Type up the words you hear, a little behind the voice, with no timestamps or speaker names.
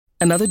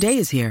Another day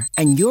is here,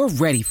 and you're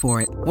ready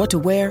for it. What to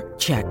wear?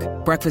 Check.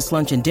 Breakfast,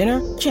 lunch, and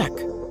dinner? Check.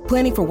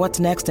 Planning for what's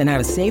next and how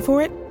to save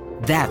for it?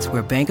 That's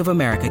where Bank of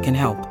America can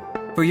help.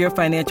 For your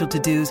financial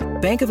to-dos,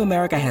 Bank of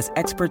America has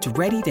experts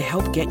ready to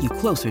help get you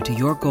closer to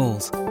your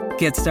goals.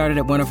 Get started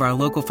at one of our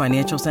local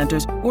financial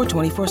centers or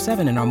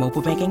 24/7 in our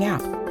mobile banking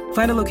app.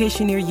 Find a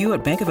location near you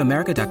at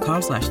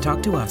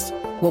bankofamerica.com/talktous.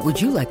 What would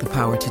you like the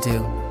power to do?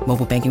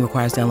 Mobile banking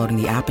requires downloading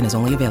the app and is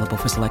only available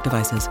for select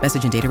devices.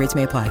 Message and data rates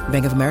may apply.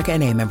 Bank of America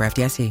N.A., member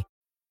FDIC.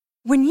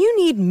 When you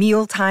need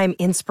mealtime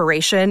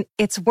inspiration,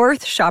 it's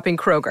worth shopping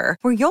Kroger,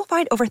 where you'll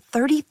find over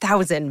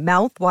 30,000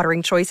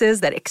 mouth-watering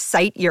choices that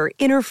excite your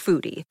inner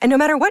foodie. And no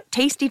matter what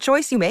tasty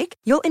choice you make,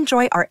 you'll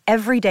enjoy our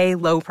everyday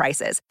low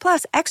prices,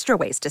 plus extra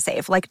ways to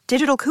save, like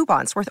digital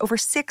coupons worth over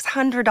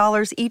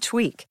 $600 each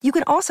week. You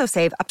can also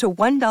save up to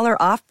 $1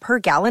 off per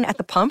gallon at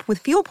the pump with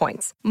fuel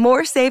points.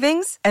 More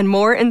savings and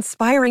more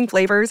inspiring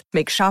flavors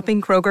make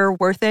shopping Kroger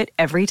worth it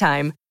every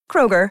time.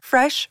 Kroger,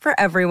 fresh for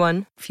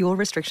everyone. Fuel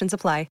restrictions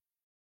apply.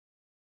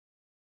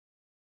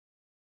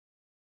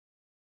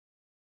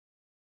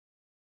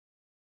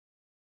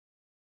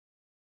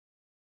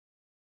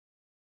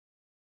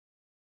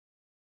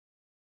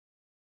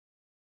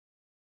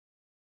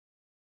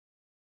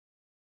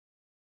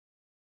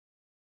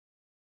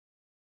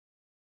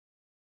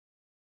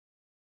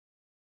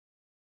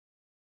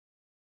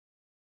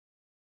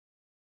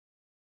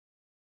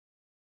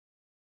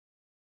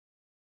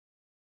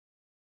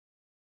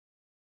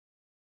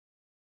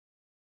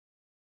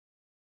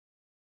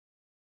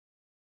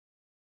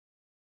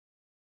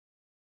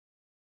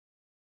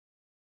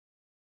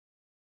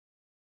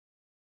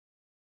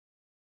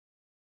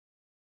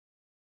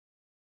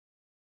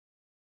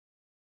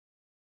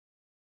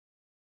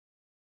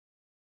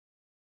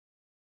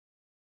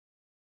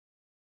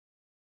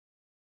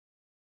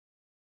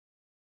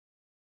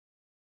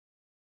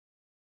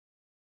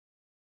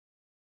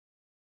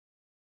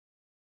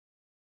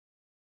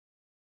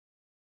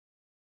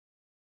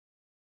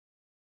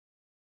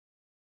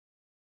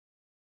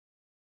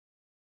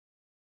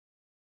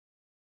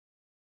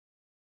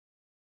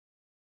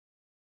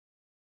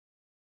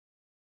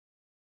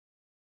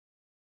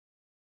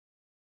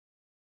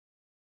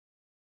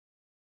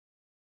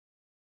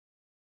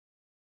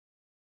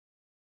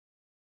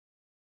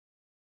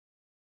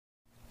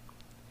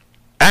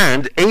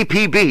 And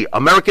APB,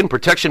 American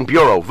Protection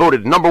Bureau,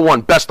 voted #1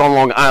 best on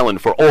Long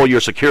Island for all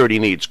your security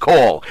needs.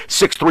 Call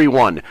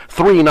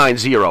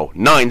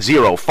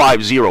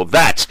 631-390-9050.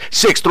 That's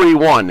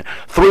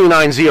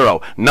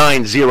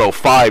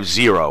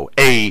 631-390-9050.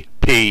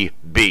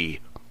 APB.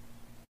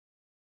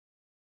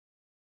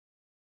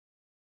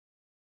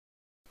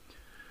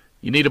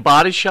 You need a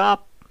body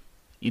shop?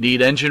 You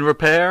need engine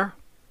repair?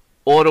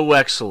 Auto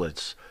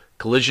Excellence,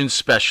 Collision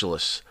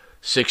Specialists,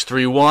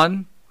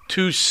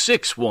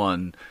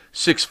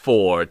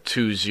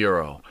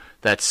 631-261-6420.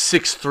 That's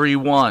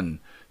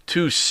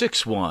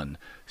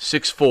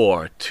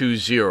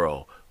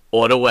 631-261-6420.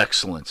 Auto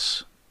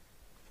Excellence.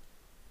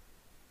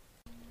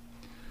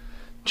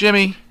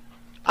 Jimmy,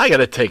 I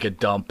gotta take a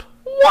dump.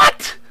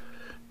 What?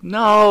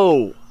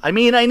 No, I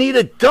mean I need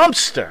a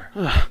dumpster.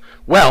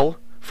 Well,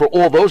 for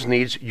all those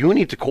needs, you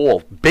need to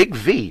call Big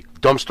V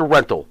Dumpster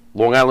Rental,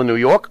 Long Island, New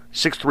York,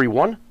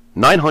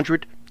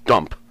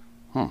 631-900-DUMP.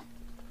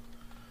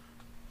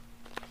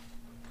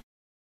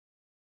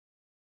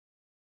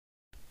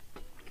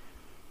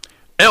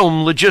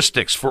 Elm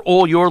Logistics, for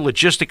all your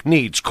logistic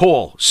needs.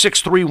 Call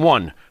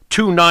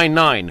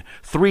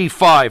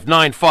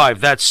 631-299-3595.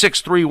 That's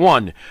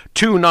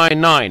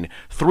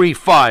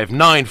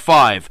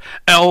 631-299-3595.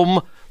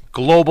 Elm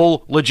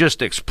Global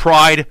Logistics.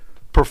 Pride,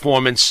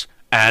 performance,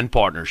 and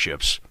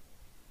partnerships.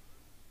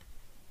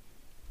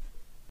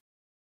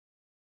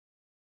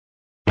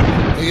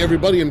 Hey,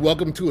 everybody, and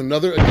welcome to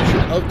another edition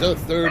of The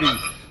 30,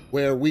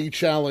 where we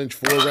challenge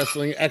four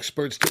wrestling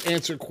experts to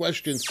answer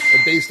questions,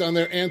 and based on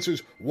their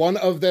answers, one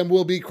of them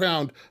will be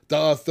crowned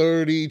the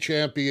 30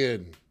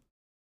 champion.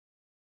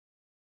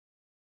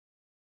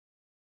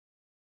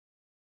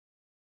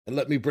 And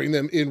let me bring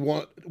them in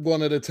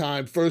one at a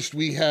time. First,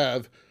 we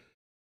have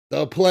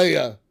the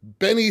player,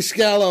 Benny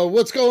Scala.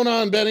 What's going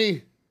on,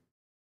 Benny?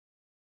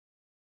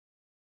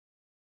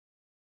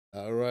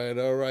 All right.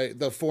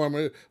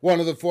 One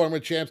of the former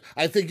champs.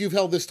 I think you've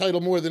held this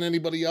title more than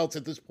anybody else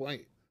at this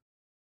point.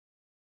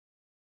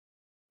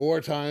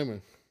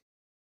 4-time.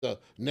 So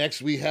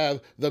next we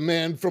have the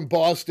man from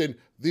Boston,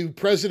 the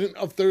president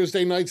of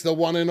Thursday Nights, the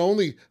one and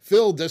only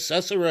Phil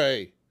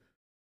DeCesare.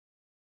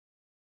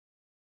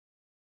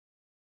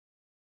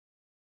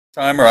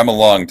 Timer, I'm a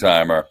long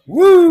timer.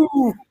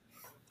 Woo!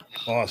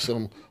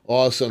 Awesome.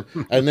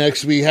 And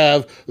next we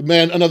have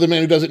another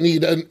man who doesn't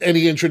need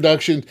any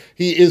introduction.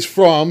 He is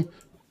from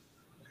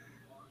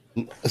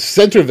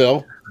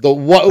Centerville,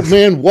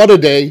 what a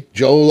day,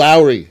 Joe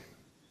Lowry.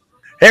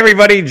 Hey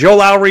everybody, Joe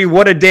Lowry,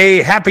 what a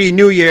day. Happy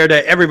New Year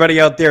to everybody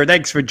out there.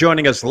 Thanks for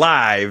joining us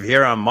live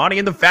here on Monty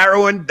and the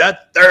Pharaoh and the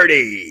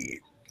 30.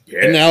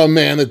 And now a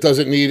man that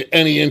doesn't need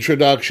any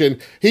introduction.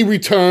 He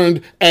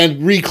returned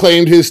and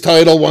reclaimed his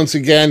title once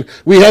again.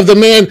 We have the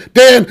man,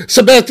 Dan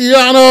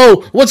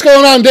Sebastiano. What's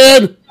going on,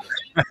 Dan?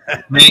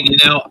 Man,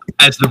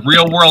 as the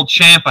real world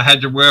champ, I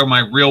had to wear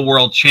my real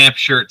world champ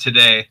shirt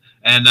today.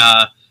 And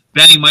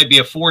Benny might be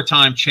a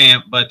 4-time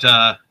champ, but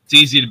it's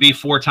easy to be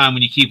 4-time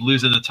when you keep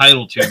losing the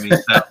title to me.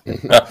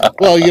 So.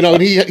 Well,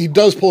 he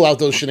does pull out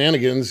those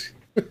shenanigans.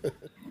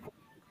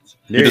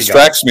 He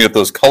distracts me with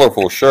those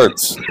colorful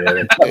shirts. He's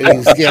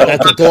got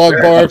the dog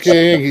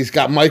barking. He's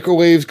got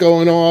microwaves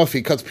going off.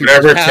 He cuts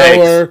people's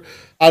power.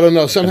 I don't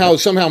know.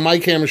 Somehow my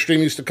camera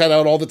stream used to cut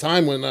out all the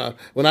time when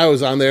I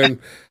was on there. And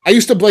I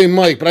used to blame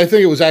Mike, but I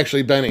think it was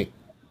actually Benny.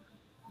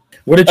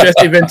 What did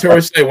Jesse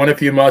Ventura say? Win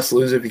if you must,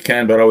 lose if you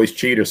can, but always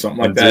cheat or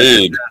something like that.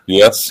 Indeed.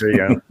 Yes. There you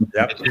go.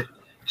 Yep.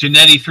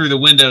 Janetti through the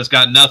windows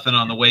got nothing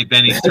on the way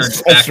Benny's turned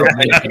back.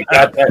 Right. You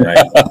got that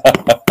right.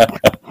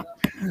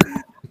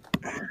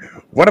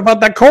 What about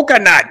the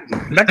coconut?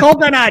 The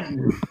coconut.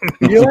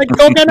 You like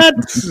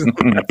coconuts?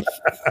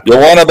 You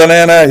want a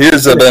banana?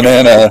 Here's a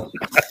banana.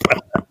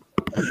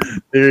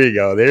 There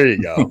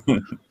you go.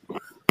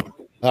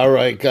 All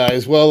right,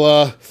 guys.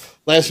 Well,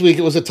 last week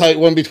it was a tight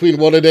one between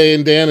Whataday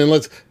and Dan,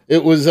 and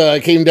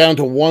it came down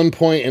to 1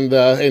 point, and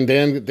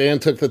Dan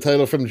took the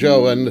title from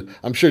Joe, and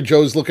I'm sure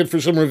Joe's looking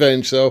for some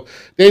revenge. So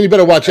Dan, you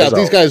better watch out.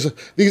 These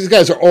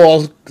guys are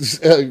all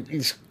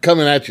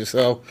coming at you.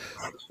 So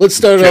let's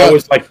start. Joe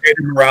is like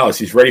Pedro Morales.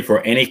 He's ready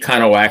for any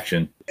kind of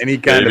action. Any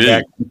kind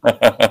of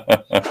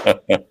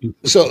action.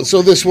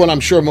 So this one, I'm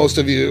sure most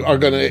of you are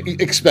going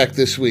to expect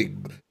this week.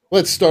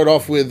 Let's start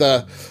off with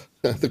the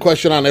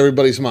question on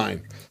everybody's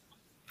mind.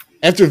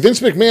 After Vince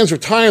McMahon's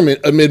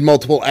retirement amid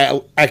multiple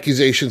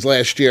accusations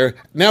last year,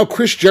 now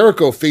Chris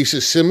Jericho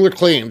faces similar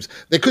claims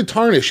that could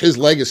tarnish his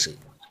legacy.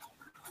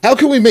 How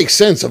can we make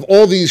sense of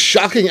all these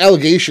shocking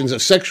allegations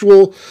of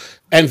sexual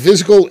and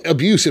physical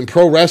abuse in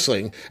pro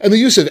wrestling and the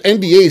use of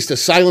NDAs to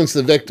silence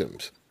the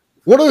victims?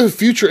 What are the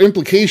future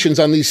implications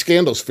on these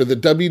scandals for the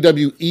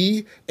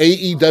WWE,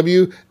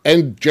 AEW,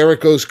 and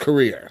Jericho's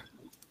career?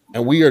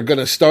 And we are going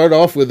to start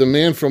off with a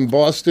man from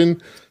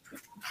Boston,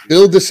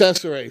 Phil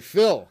DeCesare.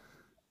 Phil,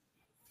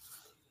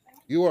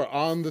 you are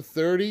on the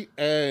 30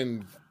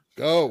 and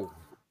go.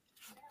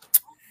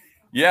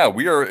 Yeah,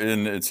 we are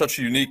in such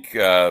a unique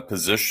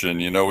position.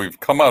 We've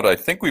come out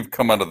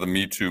of the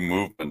Me Too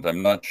movement.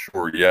 I'm not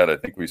sure yet. I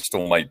think we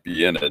still might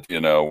be in it,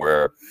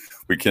 where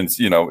we can,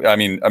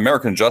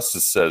 American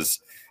justice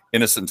says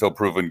innocent until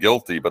proven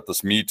guilty, but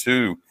this Me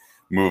Too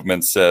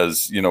movement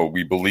says,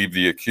 we believe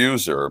the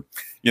accuser.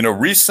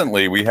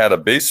 Recently we had a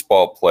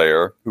baseball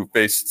player who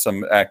faced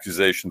some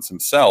accusations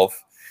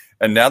himself.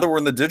 And now that we're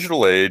in the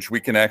digital age,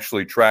 we can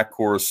actually track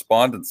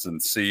correspondence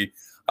and see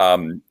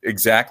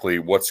exactly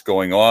what's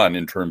going on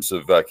in terms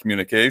of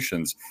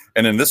communications.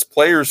 And in this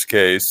player's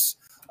case,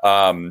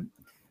 the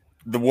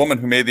woman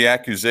who made the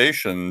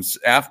accusations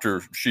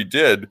after she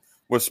did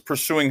was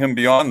pursuing him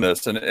beyond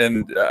this.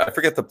 And I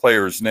forget the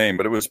player's name,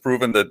 but it was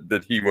proven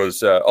that he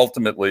was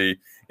ultimately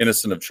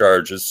innocent of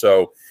charges.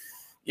 So,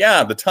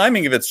 yeah, the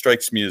timing of it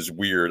strikes me as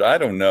weird. I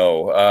don't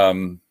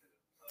know.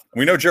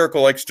 We know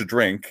Jericho likes to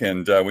drink,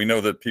 and we know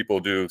that people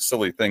do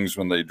silly things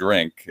when they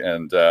drink.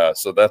 And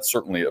so that's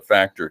certainly a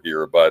factor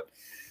here. But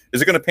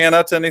is it going to pan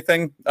out to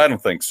anything? I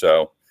don't think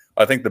so.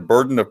 I think the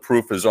burden of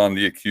proof is on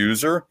the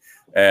accuser.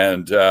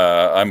 And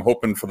I'm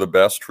hoping for the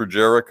best for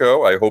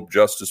Jericho. I hope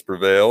justice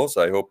prevails.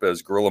 I hope,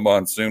 as Gorilla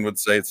Monsoon would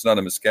say, it's not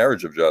a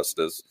miscarriage of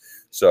justice.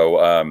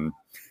 So,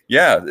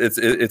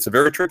 it's a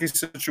very tricky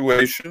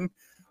situation.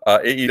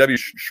 AEW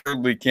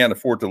surely can't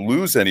afford to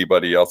lose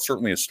anybody else,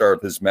 certainly a star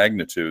of his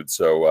magnitude.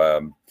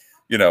 So,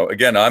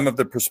 again, I'm of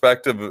the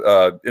perspective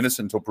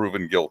innocent until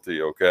proven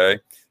guilty, okay?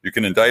 You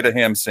can indict a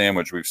ham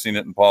sandwich. We've seen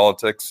it in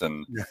politics,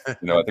 and, I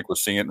think we're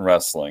seeing it in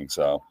wrestling.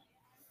 So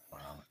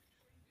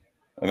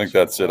I think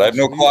that's it. I have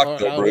no clock,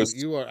 though, Bruce.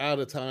 You are out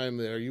of time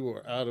there. You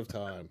are out of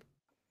time.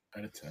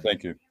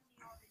 Thank you.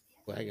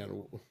 Well, hang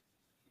on.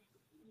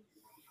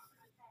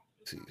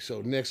 Let's see.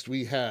 So next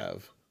we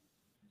have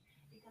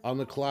on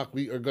the clock,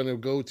 we are going to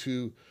go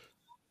to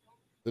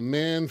the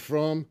man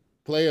from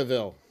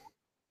Playerville.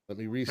 Let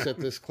me reset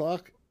this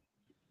clock.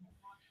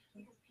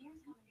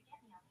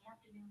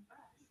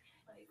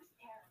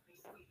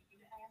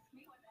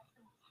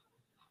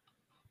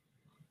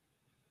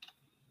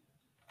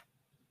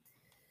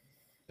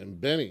 And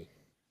Benny,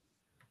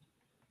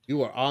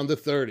 you are on the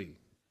 30.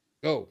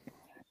 Go.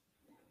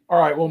 All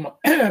right. Well,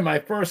 my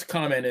first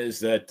comment is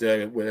that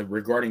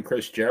regarding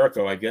Chris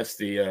Jericho, I guess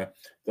the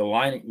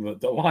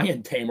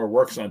lion tamer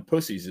works on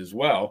pussies as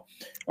well.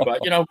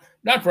 But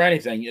not for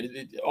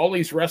anything. All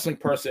these wrestling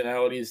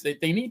personalities,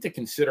 they need to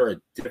consider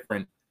a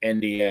different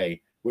NDA,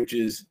 which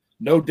is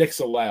no dicks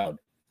allowed.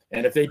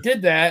 And if they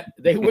did that,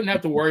 they wouldn't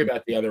have to worry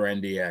about the other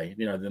NDA,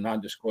 the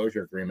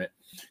non-disclosure agreement.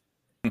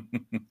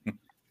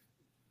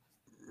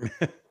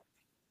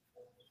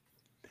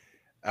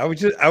 I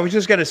was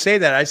just going to say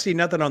that. I see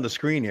nothing on the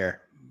screen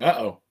here.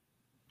 Uh-oh.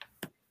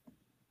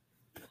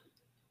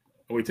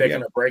 Are we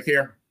taking a break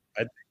here?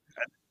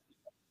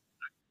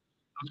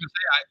 was going to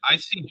say, I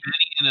see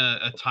Benny in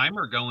a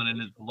timer going in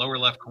the lower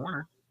left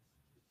corner.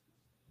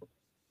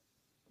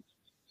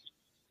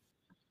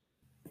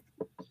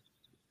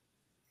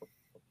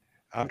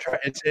 I'm trying.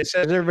 It says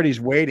everybody's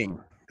waiting.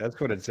 That's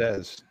what it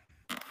says.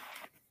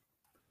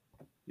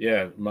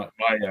 Yeah, my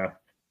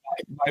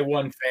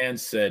one fan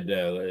said,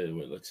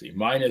 let's see,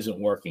 mine isn't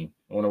working.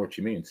 I wonder what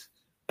she means.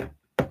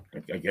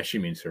 I guess she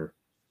means her.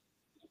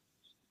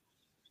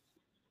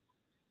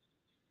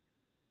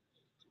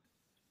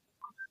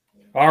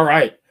 All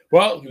right.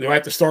 Well, do I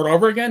have to start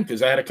over again?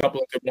 Because I had a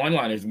couple of good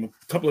one-liners, a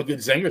couple of good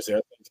zingers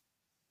there.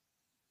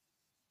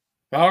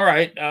 All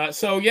right.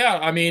 So, yeah,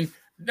 I mean,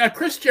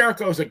 Chris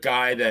Jericho is a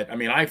guy that, I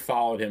mean, I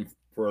followed him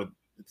for,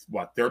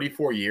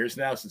 34 years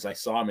now since I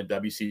saw him in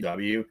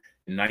WCW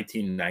in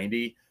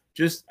 1990.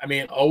 Just, I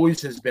mean,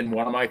 always has been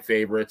one of my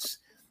favorites.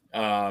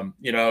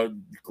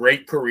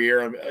 Great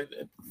career,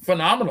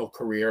 phenomenal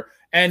career,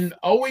 and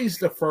always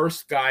the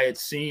first guy, it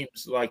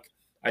seems like,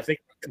 I think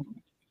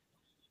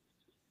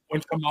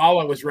when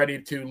Kamala was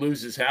ready to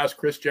lose his house,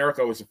 Chris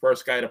Jericho was the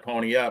first guy to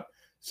pony up.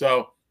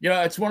 So,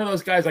 it's one of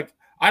those guys, like,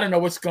 I don't know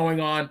what's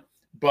going on,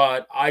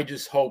 but I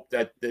just hope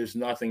that there's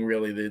nothing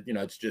really that,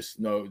 it's just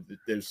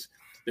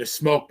there's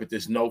smoke, but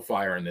there's no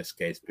fire in this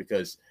case,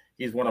 because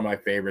he's one of my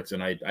favorites,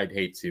 and I'd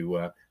hate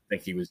to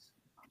think he was.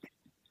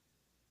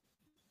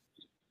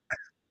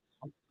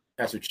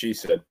 That's what she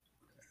said.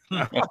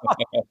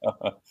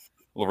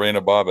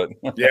 Lorena Bobbitt.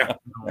 Yeah.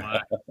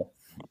 I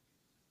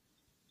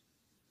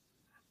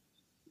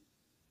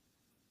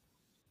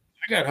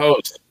got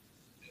hosed.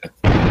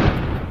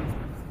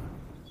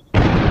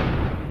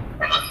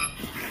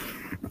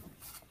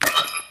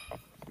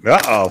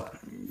 Uh-oh.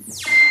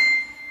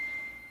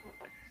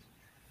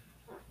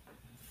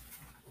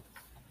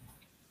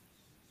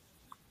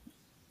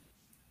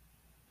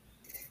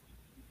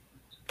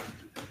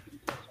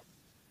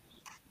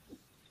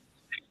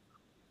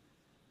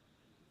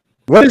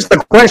 What is the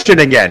question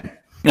again?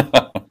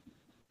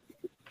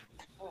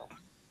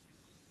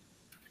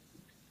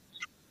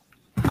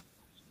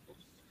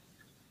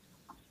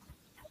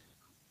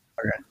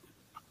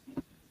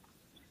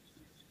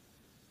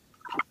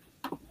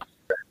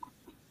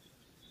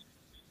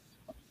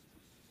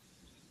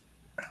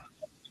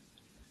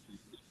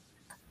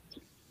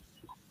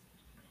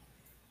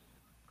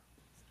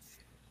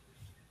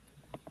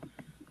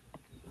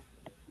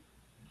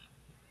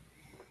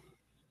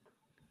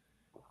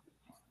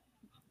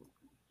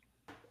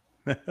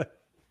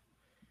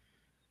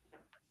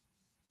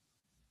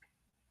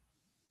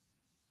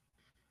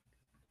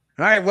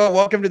 All right, well,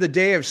 welcome to the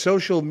day of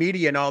social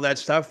media and all that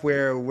stuff,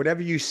 where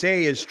whatever you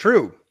say is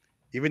true,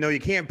 even though you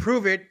can't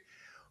prove it,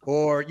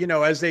 or,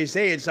 as they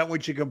say, it's not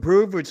what you can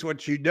prove, it's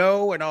what you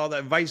know, and all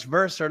that, vice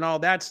versa, and all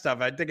that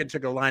stuff. I think it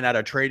took a line out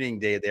of Training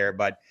Day there.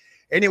 But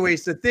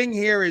anyways, the thing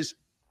here is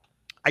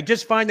I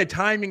just find the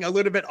timing a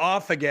little bit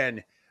off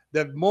again.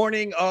 The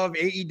morning of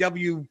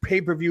AEW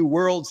pay-per-view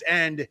World's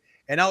End,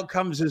 and out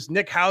comes this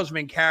Nick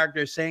Hausman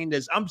character saying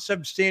there's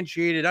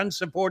unsubstantiated,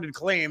 unsupported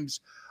claims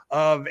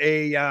of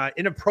a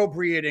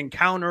inappropriate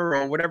encounter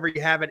or whatever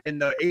you have it in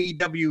the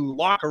AEW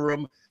locker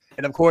room.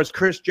 And, of course,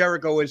 Chris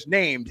Jericho is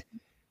named.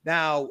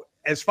 Now,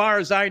 as far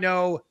as I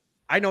know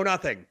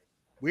nothing.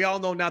 We all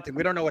know nothing.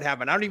 We don't know what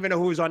happened. I don't even know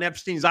who was on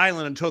Epstein's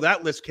Island until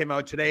that list came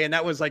out today, and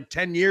that was like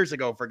 10 years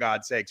ago, for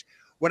God's sakes.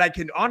 What I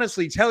can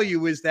honestly tell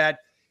you is that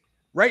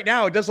right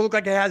now, it doesn't look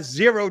like it has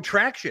zero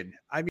traction.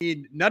 I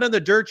mean, none of the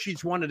dirt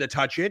sheets wanted to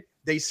touch it.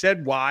 They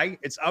said why.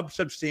 It's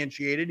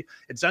unsubstantiated.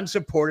 It's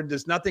unsupported.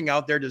 There's nothing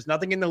out there. There's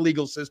nothing in the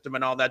legal system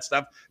and all that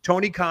stuff.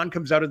 Tony Khan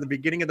comes out at the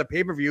beginning of the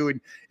pay-per-view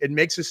and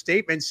makes a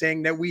statement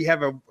saying that we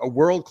have a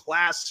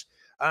world-class,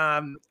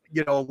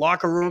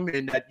 locker room,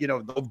 and that,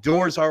 the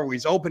doors are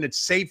always open. It's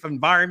safe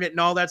environment and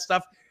all that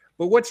stuff.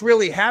 But what's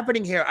really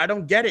happening here? I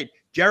don't get it.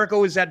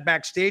 Jericho was at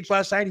backstage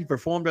last night. He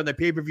performed on the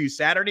pay-per-view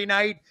Saturday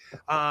night.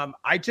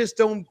 I just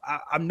don't,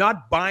 I'm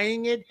not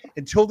buying it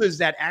until there's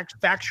that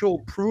factual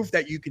proof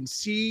that you can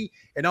see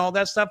and all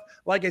that stuff.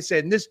 Like I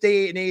said, in this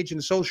day and age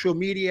in social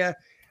media,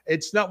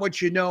 it's not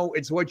what you know,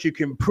 it's what you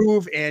can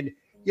prove. And,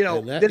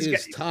 and that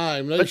is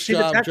time. Nice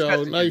job, Joe.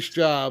 Message. Nice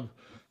job.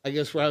 I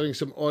guess we're having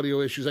some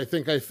audio issues. I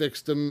think I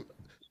fixed them.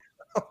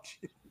 Oh,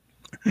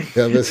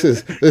 yeah, this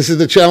is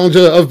the challenge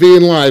of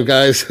being live,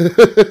 guys.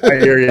 I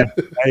hear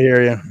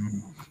you.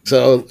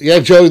 So, yeah,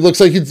 Joe, it looks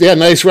like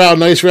nice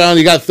round.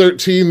 You got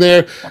 13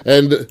 there,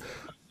 and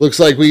looks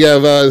like we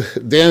have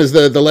Dan is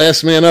the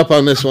last man up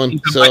on this one.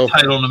 So my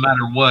title, no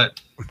matter what.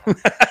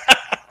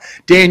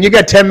 Dan, you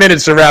got 10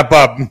 minutes to wrap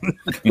up.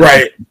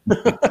 Right.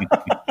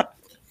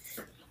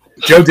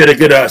 Joe did a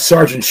good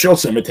Sergeant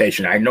Schultz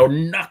imitation. I know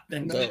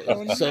nothing.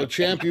 So,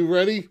 Champ, you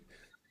ready?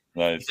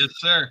 Nice. Yes,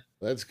 sir.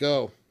 Let's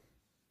go.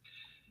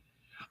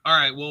 All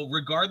right. Well,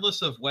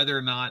 regardless of whether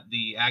or not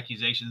the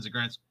accusations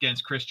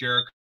against Chris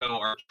Jericho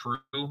are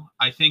true,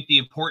 I think the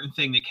important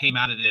thing that came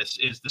out of this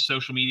is the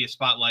social media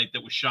spotlight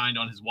that was shined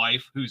on his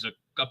wife, who's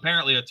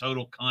apparently a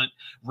total cunt,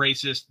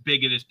 racist,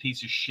 bigoted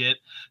piece of shit.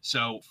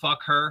 So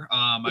fuck her.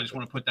 I just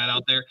want to put that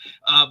out there.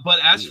 But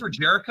as for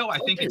Jericho, I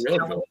think it's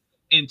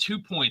in 2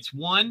 points.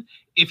 One,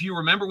 if you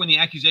remember when the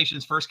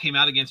accusations first came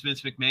out against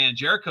Vince McMahon,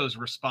 Jericho's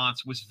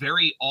response was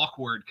very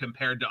awkward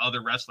compared to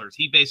other wrestlers.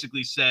 He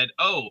basically said,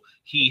 oh,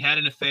 he had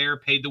an affair,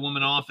 paid the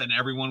woman off, and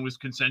everyone was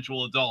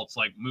consensual adults.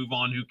 Like, move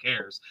on, who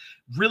cares?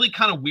 Really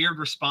kind of weird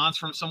response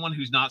from someone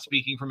who's not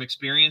speaking from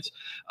experience.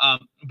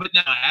 But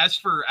now, as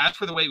for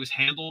the way it was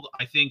handled,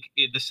 I think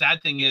the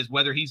sad thing is,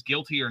 whether he's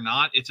guilty or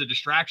not, it's a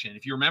distraction.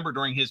 If you remember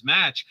during his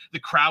match, the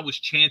crowd was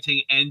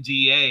chanting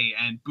NDA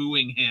and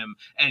booing him,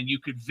 and you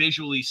could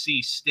visually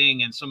see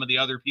Sting and some of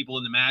the other people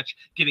in the match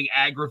getting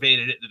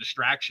aggravated at the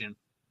distraction.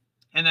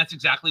 And that's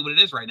exactly what it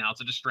is right now.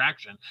 It's a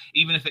distraction,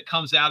 even if it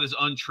comes out as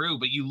untrue.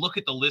 But you look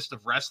at the list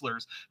of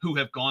wrestlers who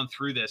have gone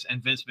through this,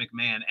 and Vince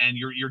McMahon and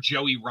your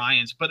Joey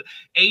Ryans. But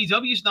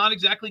AEW is not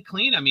exactly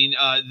clean. I mean,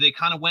 they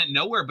kind of went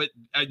nowhere, but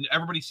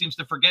everybody seems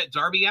to forget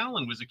Darby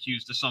Allin was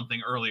accused of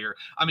something earlier.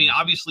 I mean,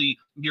 obviously,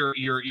 your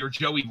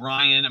Joey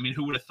Ryan. I mean,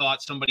 who would have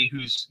thought somebody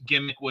whose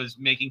gimmick was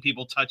making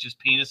people touch his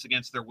penis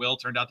against their will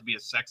turned out to be a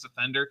sex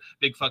offender?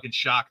 Big fucking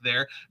shock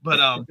there. But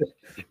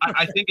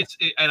I think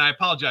and I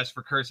apologize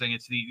for cursing.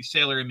 It's the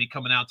sailor in me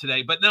coming out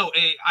today. But no,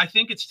 I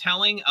think it's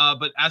telling.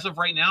 But as of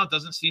right now, it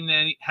doesn't seem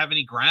to have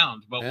any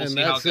ground. But we'll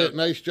see how it goes.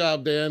 Nice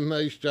job, Dan.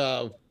 Nice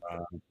job.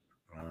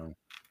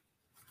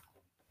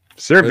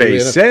 Survey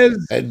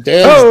says, and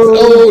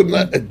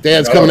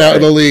Dan's coming out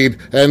in the lead,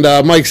 and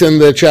Mike's in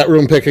the chat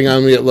room picking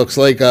on me. It looks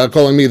like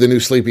calling me the new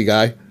sleepy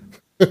guy.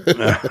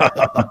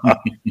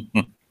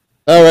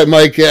 All right,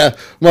 Mike. Yeah,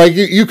 Mike,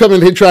 you come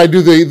in here, try to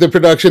do the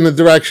production, the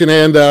direction,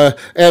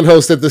 and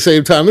host at the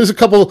same time. There's a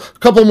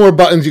couple more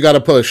buttons you got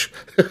to push.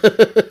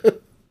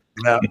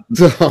 Yeah.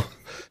 So,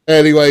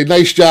 anyway,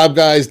 nice job,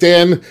 guys.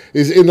 Dan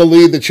is in the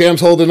lead. The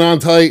champ's holding on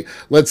tight.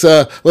 Let's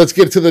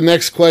get to the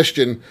next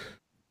question.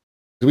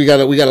 We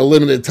got a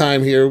limited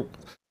time here.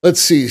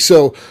 Let's see.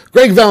 So,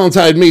 Greg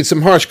Valentine made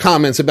some harsh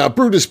comments about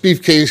Brutus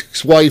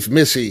Beefcake's wife,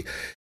 Missy,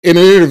 in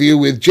an interview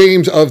with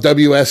James of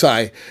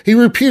WSI. He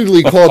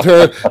repeatedly called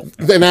her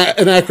an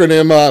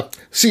acronym,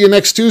 see you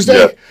next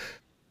Tuesday. Yeah.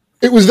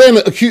 He was then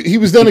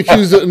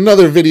accused in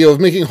another video of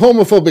making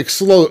homophobic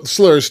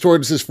slurs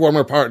towards his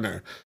former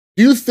partner.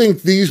 Do you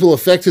think these will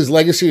affect his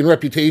legacy and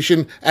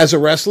reputation as a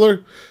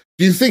wrestler?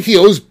 Do you think he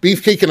owes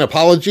Beefcake an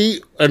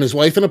apology and his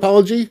wife an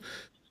apology?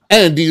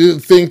 And do you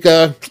think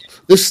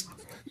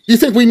Do you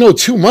think we know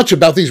too much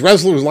about these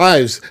wrestlers'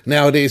 lives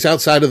nowadays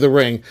outside of the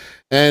ring?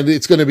 And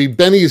it's going to be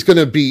Benny's going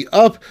to be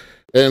up,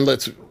 and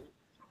let's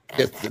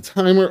get the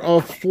timer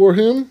off for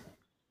him.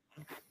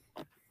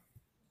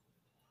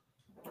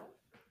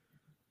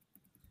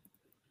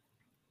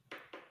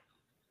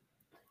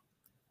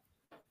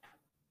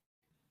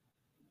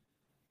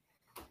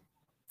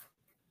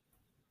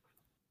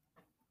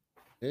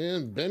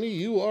 And Benny,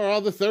 you are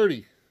on the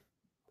 30.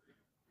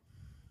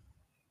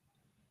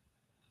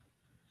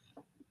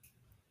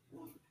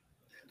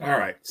 All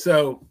right.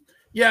 So,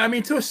 yeah, I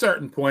mean, to a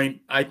certain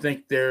point, I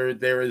think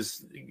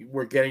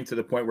we're getting to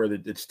the point where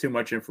it's too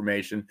much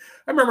information.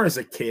 I remember as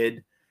a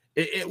kid,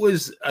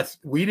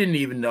 we didn't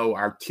even know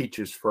our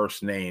teachers'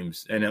 first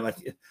names. And then,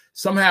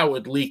 somehow it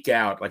would leak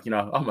out,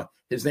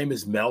 his name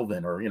is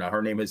Melvin, or,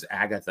 her name is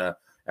Agatha.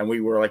 And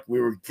we were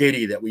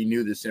giddy that we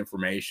knew this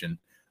information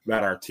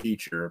about our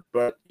teacher.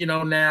 But,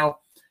 now,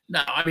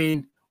 I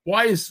mean,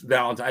 why is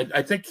Valentine?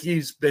 I think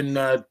he's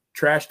been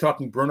trash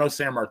talking Bruno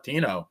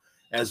Sammartino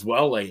as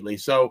well lately.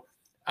 So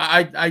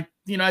I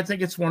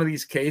think it's one of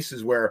these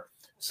cases where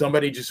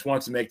somebody just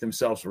wants to make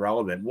themselves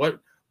relevant.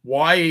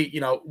 Why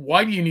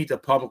do you need to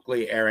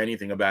publicly air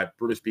anything about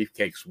Brutus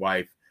Beefcake's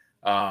wife?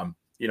 And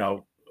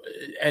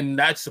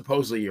that's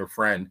supposedly your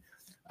friend.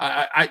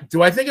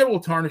 Do I think it will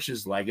tarnish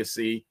his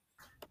legacy?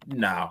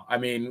 No. I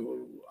mean,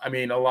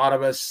 a lot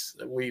of us,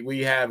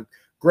 we have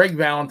Greg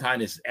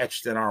Valentine is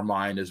etched in our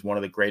mind as one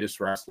of the greatest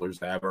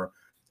wrestlers ever.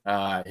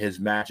 His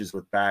matches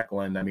with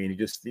Backlund. I mean, he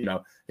just,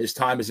 his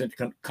time as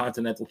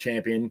Intercontinental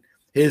Champion,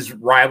 his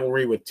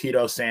rivalry with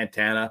Tito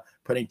Santana,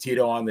 putting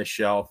Tito on the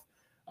shelf.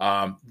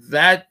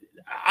 That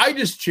I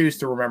just choose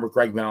to remember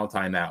Greg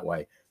Valentine that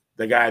way.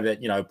 The guy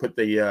that, put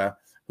the,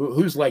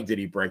 whose leg did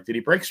he break? Did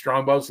he break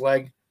Strongbow's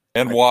leg?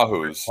 And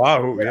Wahoo's.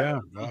 Wahoo, yeah.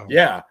 Wahoo.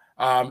 Yeah.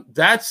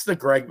 That's the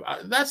Greg,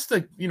 that's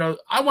the,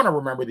 I want to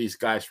remember these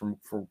guys from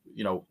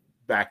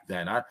back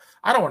then. I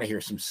don't want to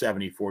hear some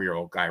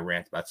 74-year-old guy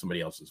rant about somebody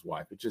else's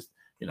wife. It's just,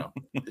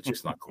 it's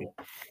just not cool.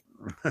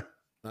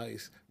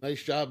 Nice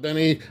job,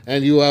 Benny.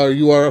 And you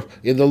are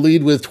in the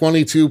lead with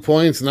 22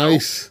 points.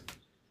 Nice.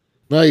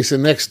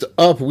 And next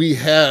up we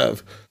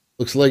have,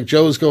 looks like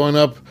Joe's going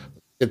up.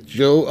 Get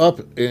Joe up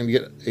and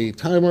get a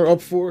timer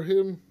up for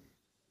him.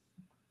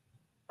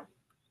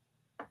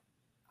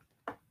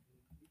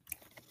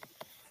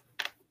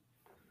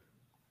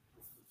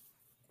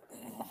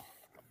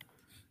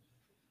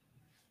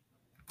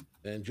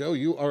 And Joe,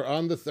 you are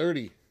on the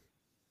 30.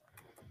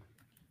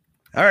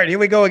 All right, here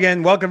we go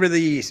again. Welcome to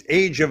the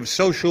age of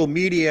social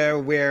media,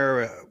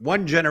 where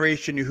one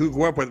generation who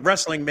grew up with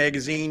wrestling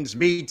magazines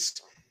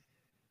meets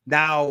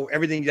now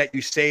everything that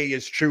you say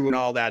is true and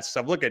all that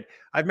stuff. Look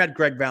I've met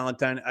Greg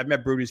Valentine. I've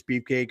met Brutus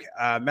Beefcake.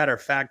 Matter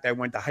of fact, I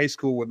went to high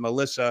school with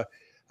Melissa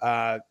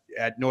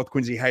at North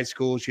Quincy High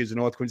School. She's a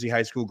North Quincy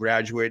High School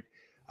graduate.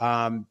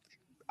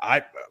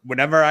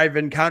 Whenever I've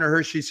encountered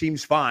her, she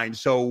seems fine.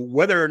 So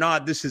whether or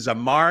not this is a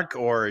mark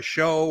or a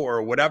show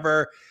or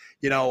whatever,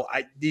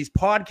 these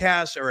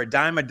podcasts are a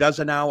dime a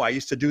dozen now. I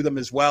used to do them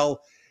as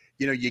well.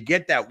 You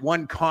get that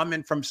one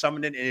comment from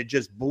someone and it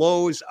just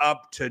blows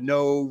up to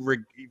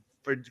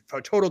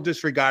for total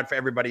disregard for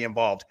everybody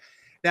involved.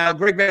 Now,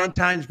 Greg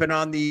Valentine's been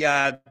on the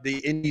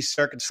indie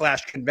circuit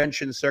 /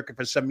 convention circuit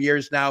for some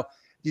years now.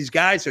 These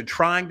guys are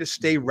trying to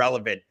stay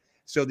relevant.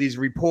 So these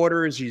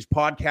reporters, these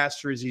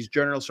podcasters, these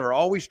journalists are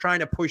always trying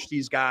to push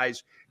these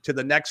guys to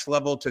the next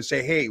level to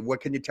say, hey,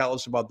 what can you tell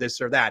us about this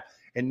or that?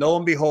 And lo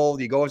and behold,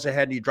 he goes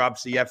ahead and he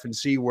drops the F and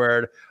C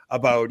word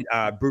about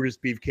Brutus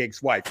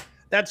Beefcake's wife.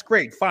 That's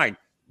great. Fine.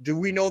 Do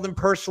we know them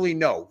personally?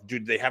 No. Do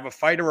they have a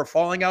fight or a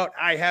falling out?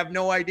 I have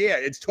no idea.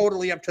 It's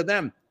totally up to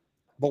them.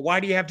 But why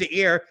do you have to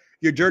air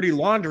your dirty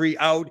laundry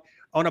out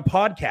on a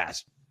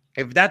podcast?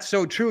 If that's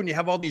so true and you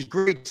have all these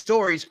great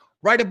stories,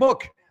 write a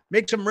book,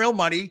 make some real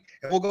money,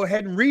 and we'll go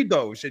ahead and read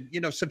those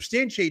and,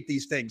 substantiate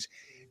these things.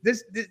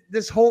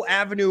 This whole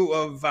avenue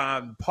of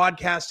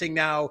podcasting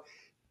now,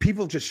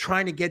 people just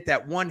trying to get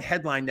that one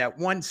headline, that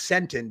one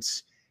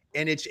sentence,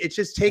 and it's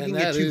just taking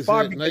it too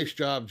far. Nice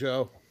job,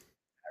 Joe.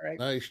 All right.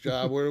 Nice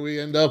job. Where do we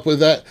end up with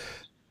that?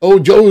 Oh,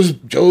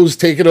 Joe's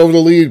taking over the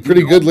lead.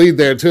 Pretty good lead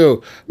there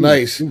too.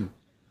 Nice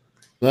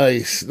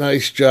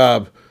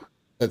job.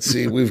 Let's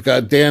see. We've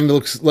got Dan.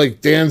 Looks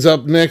like Dan's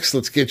up next.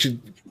 Let's get you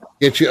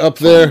up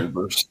there.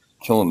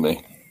 Killing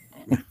me.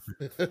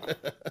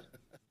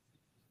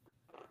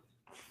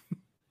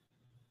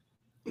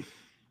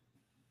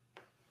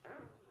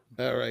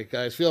 All right,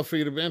 guys. Feel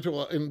free to banter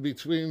while in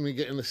between me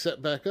getting the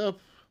set back up.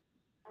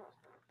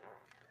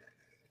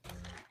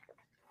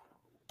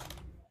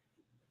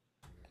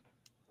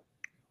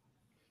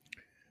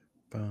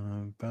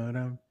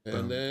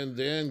 And then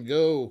Dan,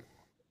 go.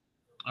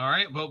 All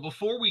right. Well,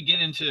 before we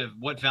get into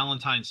what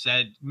Valentine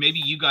said, maybe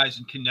you guys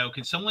can know.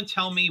 Can someone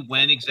tell me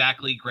when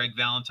exactly Greg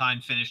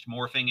Valentine finished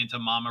morphing into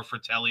Mama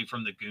Fratelli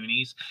from the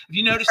Goonies? Have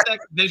you noticed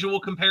that visual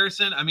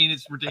comparison? I mean,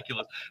 it's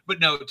ridiculous. But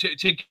no, to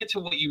get to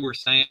what you were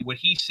saying, what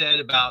he said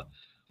about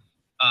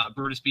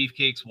Brutus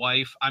Beefcake's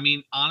wife. I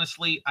mean,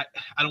 honestly, I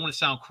don't want to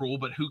sound cruel,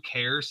 but who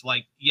cares?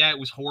 Like, yeah, it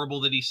was horrible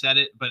that he said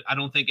it, but I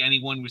don't think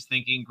anyone was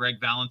thinking Greg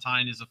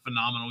Valentine is a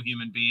phenomenal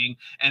human being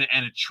and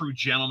a true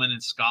gentleman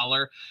and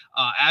scholar.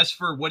 As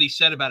for what he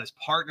said about his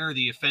partner,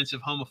 the offensive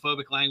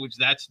homophobic language,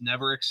 that's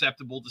never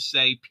acceptable to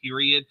say,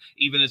 period,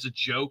 even as a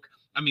joke.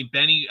 I mean,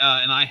 Benny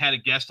and I had a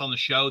guest on the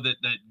show that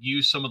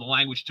used some of the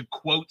language to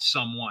quote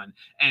someone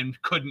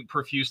and couldn't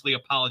profusely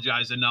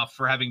apologize enough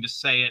for having to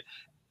say it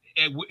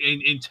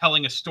in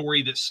telling a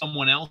story that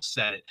someone else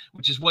said it,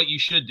 which is what you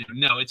should do.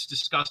 No, it's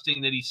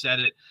disgusting that he said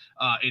it.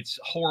 It's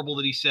horrible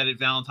that he said it.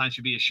 Valentine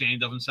should be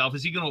ashamed of himself.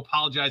 Is he going to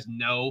apologize?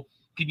 No.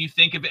 Can you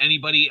think of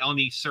anybody on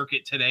the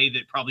circuit today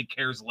that probably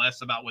cares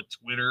less about what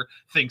Twitter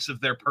thinks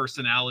of their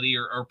personality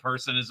or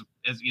person as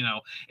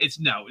it's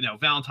no.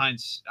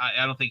 Valentine's,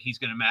 I don't think he's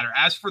going to matter.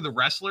 As for the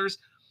wrestlers,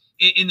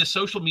 in the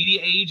social media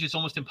age, it's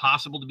almost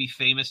impossible to be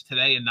famous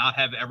today and not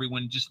have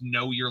everyone just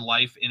know your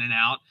life in and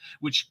out,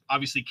 which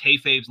obviously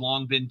kayfabe's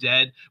long been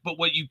dead. But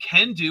what you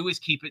can do is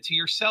keep it to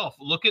yourself.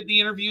 Look at the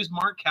interviews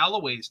Mark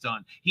Calloway's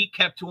done. He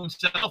kept to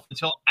himself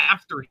until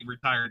after he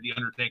retired The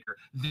Undertaker.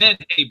 Then,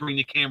 hey, bring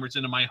the cameras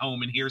into my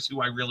home and here's who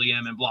I really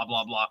am and blah,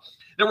 blah, blah.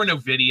 There were no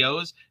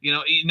videos.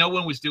 No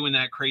one was doing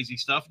that crazy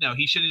stuff. No,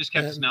 he should have just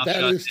kept his mouth shut.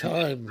 That is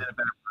time. Been a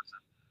better person.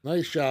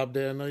 Nice job,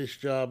 Dan. Nice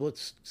job.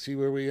 Let's see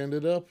where we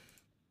ended up.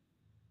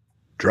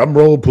 Drum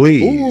roll,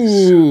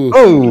 please. Ooh.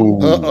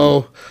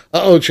 Oh.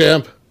 Uh-oh,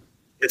 champ.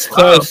 It's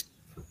close.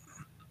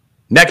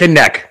 Neck and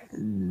neck.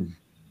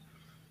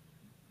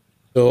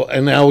 So,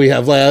 and now we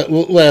have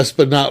last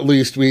but not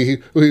least,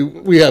 we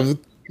have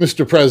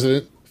Mr.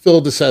 President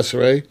Phil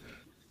DeCesare.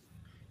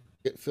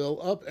 Get Phil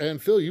up, and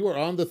Phil, you are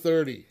on the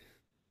 30.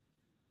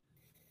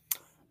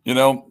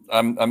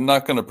 I'm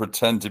not going to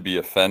pretend to be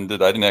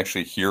offended. I didn't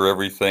actually hear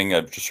everything.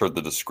 I've just heard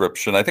the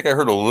description. I think I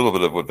heard a little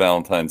bit of what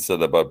Valentine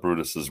said about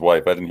Brutus's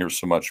wife. I didn't hear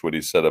so much what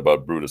he said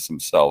about Brutus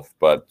himself.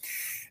 But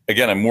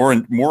again, I'm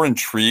more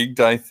intrigued,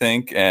 I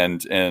think,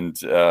 and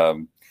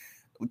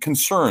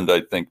concerned,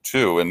 I think,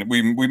 too. And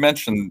we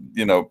mentioned,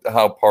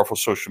 how powerful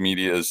social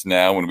media is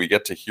now, and we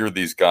get to hear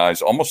these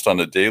guys almost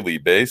on a daily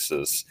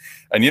basis.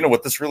 And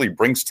what this really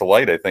brings to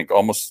light, I think,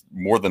 almost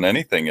more than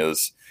anything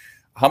is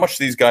how much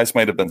these guys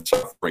might have been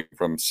suffering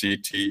from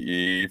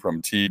CTE, from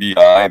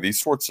TBI,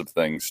 these sorts of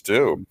things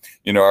too.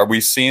 Are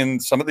we seeing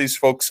some of these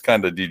folks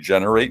kind of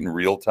degenerate in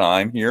real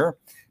time here?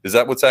 Is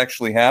that what's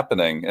actually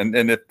happening? And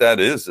if that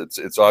is,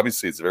 it's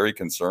obviously it's very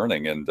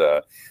concerning. And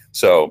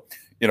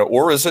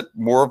or is it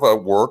more of a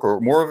work,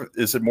 or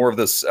is it more of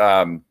this?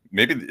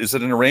 Maybe is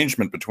it an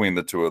arrangement between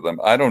the two of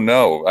them? I don't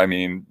know. I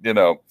mean,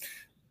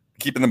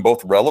 keeping them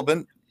both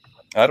relevant.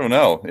 I don't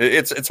know.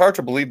 It's hard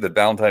to believe that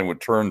Valentine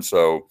would turn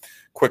so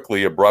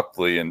quickly,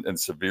 abruptly, and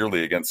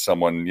severely against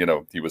someone,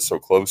 he was so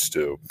close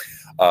to.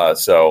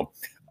 So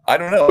I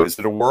don't know. Is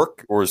it a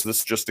work, or is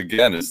this just the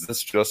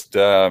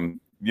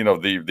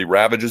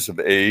ravages of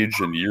age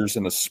and years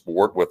in a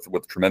sport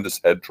with tremendous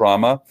head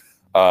trauma?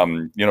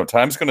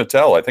 Time's going to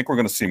tell. I think we're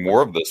going to see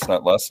more of this,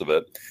 not less of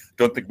it.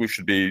 Don't think we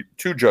should be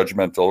too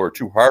judgmental or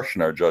too harsh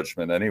in our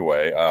judgment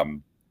anyway.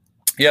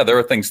 Yeah, there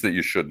are things that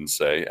you shouldn't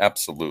say.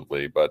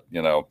 Absolutely. But,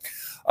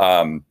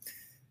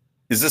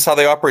 is this how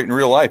they operate in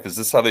real life? Is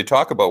this how they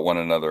talk about one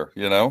another?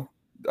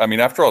 I mean,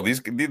 after all,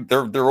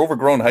 they're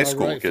overgrown high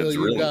school kids,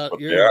 Phil,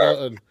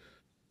 really.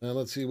 Now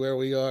let's see where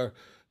we are.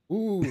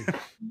 Ooh.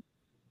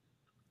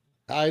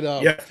 Tied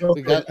up. Yeah, I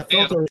felt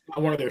they're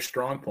one of their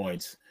strong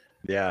points.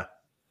 Yeah.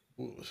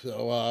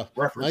 So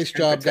nice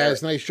job,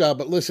 guys. Nice job.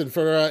 But listen,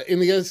 for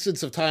in the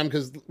instance of time,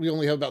 because we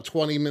only have about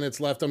 20 minutes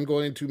left, I'm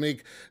going to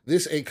make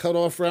this a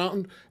cutoff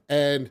round,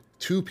 and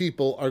 2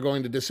 people are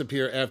going to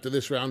disappear after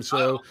this round.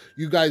 So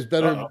you guys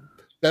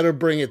better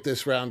bring it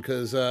this round,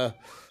 because then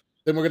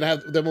we'll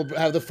have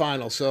the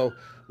final. So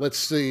let's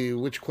see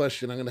which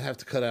question. I'm going to have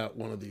to cut out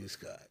one of these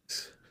guys.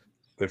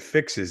 The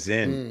fix is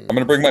in. I'm going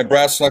to bring my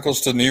brass knuckles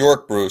to New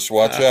York, Bruce.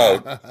 Watch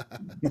out.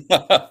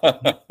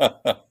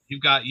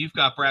 You've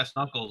got brass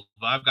knuckles,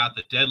 but I've got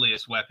the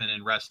deadliest weapon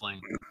in wrestling,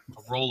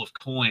 a roll of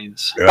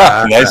coins.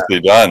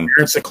 Nicely done.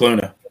 Here's the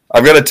Cluna.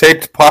 I've got a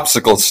taped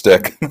popsicle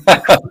stick.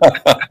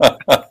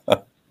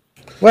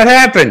 What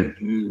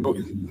happened?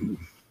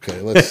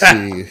 Okay, let's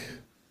see.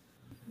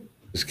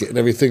 Just getting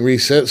everything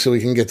reset so we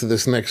can get to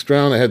this next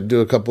round. I had to do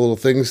a couple little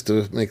things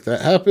to make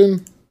that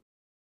happen.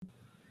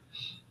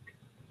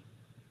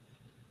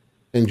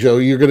 And Joe,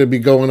 you're going to be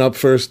going up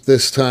first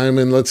this time.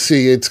 And let's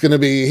see,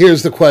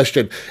 here's the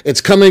question. It's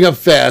coming up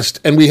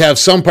fast, and we have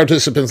some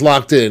participants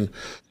locked in.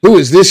 Who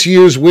is this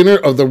year's winner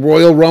of the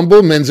Royal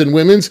Rumble, men's and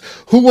women's?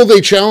 Who will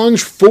they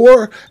challenge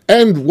for,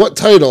 and what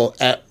title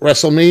at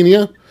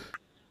WrestleMania?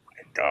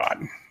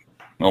 God.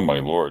 Oh, my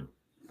Lord.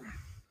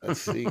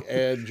 Let's see.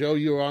 And Joe,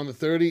 you're on the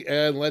 30,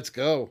 and let's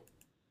go.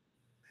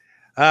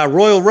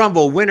 Royal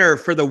Rumble winner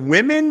for the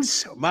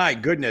women's. My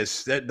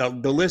goodness,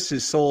 the list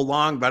is so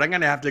long, but I'm going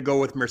to have to go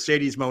with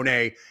Mercedes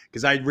Moné,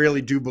 because I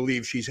really do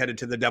believe she's headed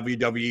to the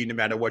WWE no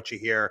matter what you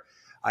hear.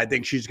 I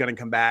think she's going to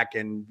come back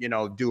and,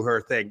 do her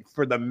thing.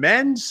 For the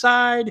men's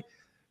side,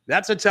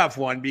 that's a tough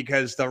one,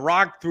 because The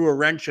Rock threw a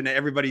wrench into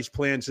everybody's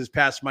plans this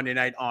past Monday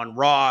night on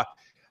Raw.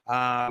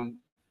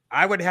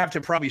 I would have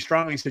to probably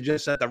strongly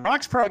suggest that The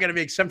Rock's probably going to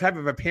make some type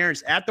of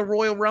appearance at the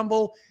Royal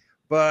Rumble,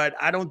 but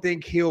I don't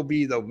think he'll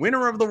be the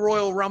winner of the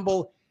Royal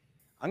Rumble.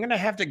 I'm going to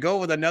have to go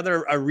with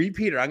a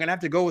repeater. I'm going to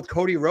have to go with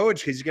Cody Rhodes,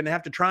 because he's going to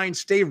have to try and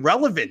stay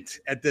relevant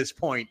at this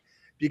point,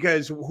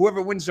 because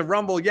whoever wins the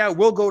Rumble,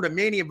 we'll go to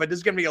Mania, but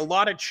there's going to be a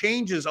lot of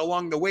changes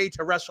along the way to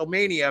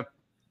WrestleMania.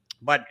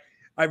 But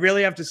I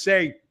really have to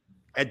say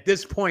at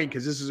this point,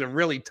 because this is a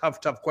really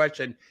tough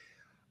question,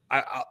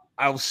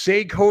 I'll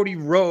say Cody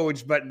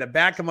Rhodes, but in the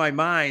back of my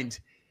mind,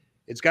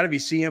 it's got to be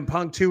CM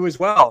Punk too as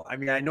well. I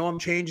mean, I know I'm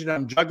changing,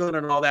 I'm juggling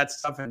and all that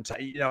stuff, and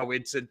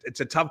it's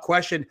a tough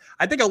question.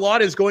 I think a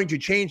lot is going to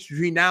change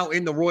between now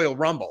and the Royal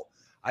Rumble.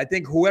 I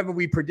think whoever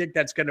we predict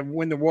that's going to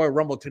win the Royal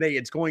Rumble today,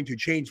 it's going to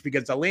change,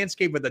 because the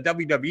landscape of the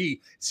WWE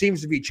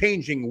seems to be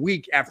changing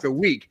week after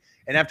week.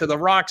 And after The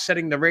Rock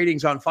setting the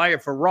ratings on fire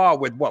for Raw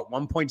with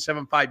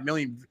 1.75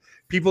 million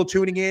people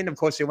tuning in, of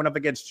course they went up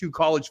against 2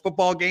 college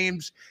football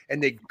games,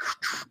 and they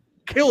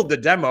killed the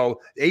demo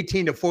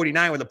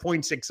 18-49 with a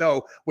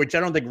 .60, which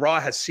I don't think Raw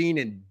has seen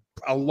in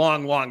a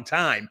long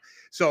time.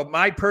 So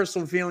my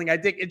personal feeling, I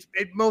think it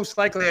most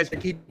likely has to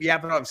keep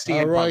yapping up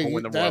CM Punk will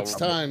win the Royal Rumble. That's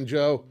time,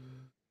 Joe.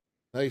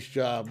 Nice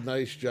job.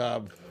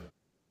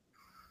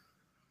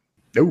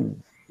 No.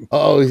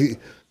 Oh,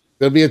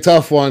 gonna be a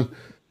tough one.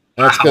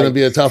 That's gonna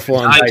be a tough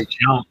one. Nice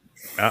jump.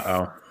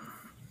 Uh-oh.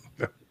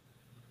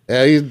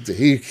 Yeah,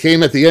 he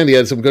came at the end. He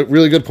had some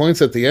really good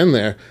points at the end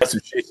there. That's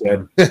what she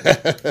said.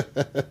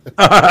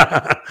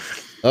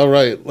 All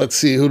right, let's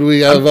see. Who do we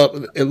have up?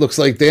 It looks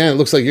like Dan. It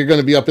looks like you're going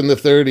to be up in the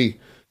 30.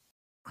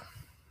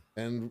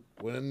 And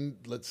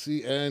let's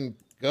see, and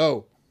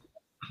go.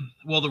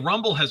 Well, the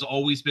Rumble has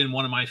always been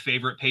one of my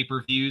favorite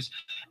pay-per-views.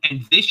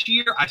 And this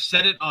year, I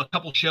said it a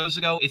couple shows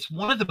ago, it's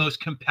one of the most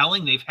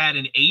compelling they've had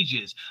in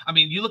ages. I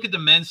mean, you look at the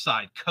men's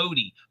side,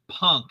 Cody,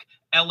 Punk,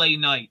 LA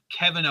Knight,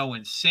 Kevin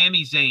Owens,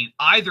 Sami Zayn,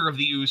 either of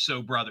the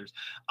Uso brothers.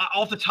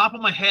 Off the top of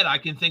my head, I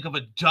can think of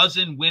a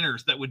dozen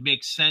winners that would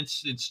make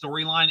sense in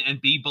storyline and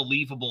be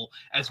believable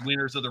as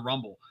winners of the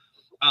Rumble.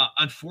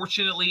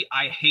 Unfortunately,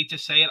 I hate to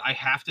say it, I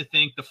have to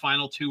think the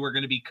final 2 are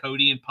going to be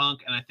Cody and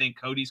Punk, and I think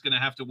Cody's going to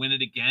have to win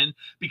it again,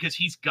 because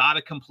he's got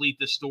to complete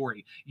the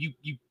story.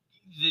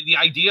 The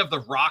idea of The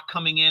Rock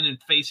coming in and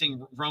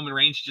facing Roman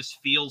Reigns just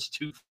feels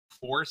too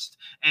forced,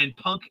 and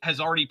Punk has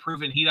already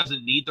proven he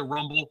doesn't need the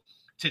Rumble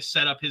to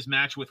set up his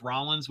match with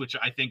Rollins, which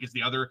I think is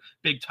the other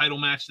big title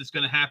match that's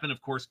going to happen.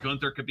 Of course,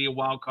 Gunther could be a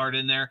wild card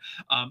in there.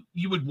 I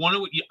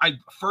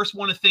first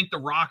want to think The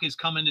Rock is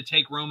coming to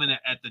take Roman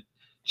at the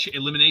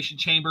Elimination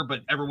Chamber,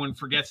 but everyone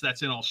forgets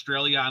that's in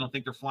Australia. I don't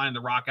think they're flying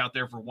The Rock out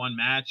there for one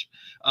match.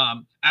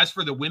 As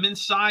for the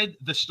women's side,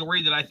 the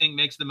story that I think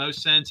makes the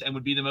most sense and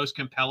would be the most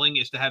compelling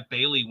is to have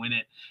Bayley win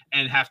it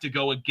and have to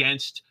go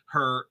against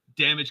her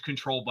Damage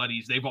Control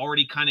buddies. They've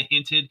already kind of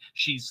hinted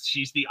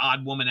she's the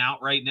odd woman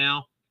out right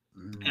now.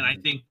 And I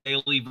think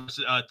Bayley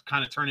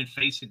kind of turning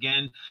face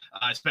again,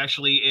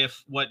 especially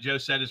if what Joe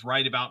said is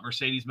right about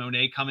Mercedes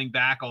Moné coming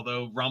back.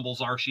 Although rumbles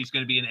are she's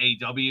going to be in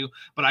AEW,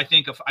 but I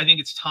think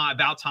it's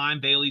about time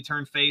Bayley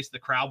turned face. The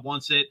crowd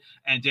wants it,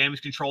 and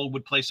Damage Control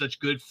would play such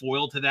good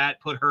foil to that.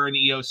 Put her in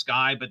Io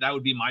Sky, but that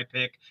would be my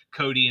pick: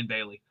 Cody and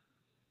Bayley.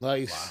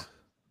 Nice,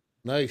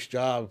 nice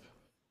job.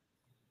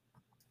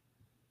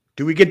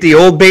 Do we get the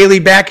old Bayley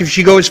back if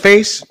she goes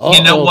face?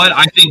 You know what?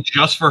 I think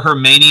just for her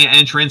Mania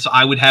entrance,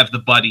 I would have the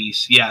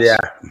buddies. Yes.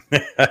 Yeah.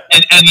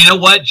 and you know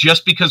what?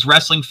 Just because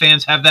wrestling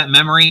fans have that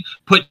memory,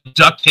 put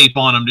duct tape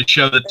on them to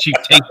show that she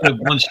taped the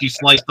ones she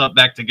sliced up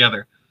back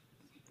together.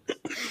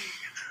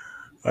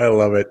 I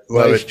love it.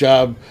 Nice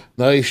job.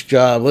 Nice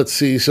job. Let's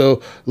see.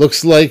 So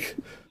looks like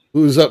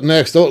who's up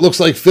next? Oh, it looks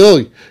like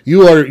Phil.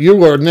 You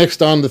are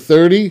next on the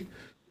 30.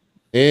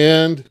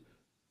 And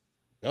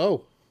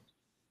go.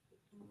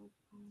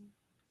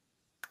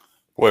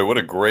 Boy, what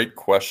a great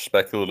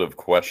speculative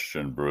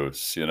question,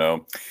 Bruce. You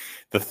know,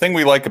 the thing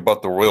we like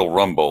about the Royal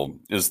Rumble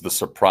is the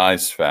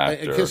surprise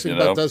factor. Kissing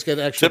butt does get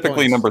extra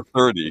typically points. number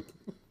 30.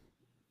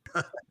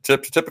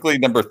 Typically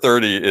number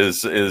 30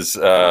 is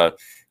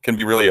can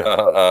be really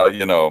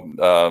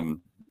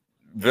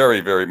very,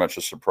 very much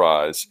a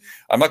surprise.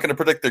 I'm not going to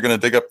predict they're going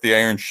to dig up the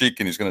Iron Sheik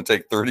and he's going to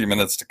take 30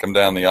 minutes to come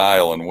down the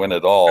aisle and win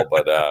it all,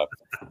 but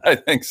I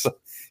think so.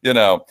 You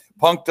know,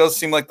 Punk does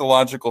seem like the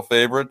logical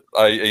favorite.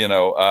 I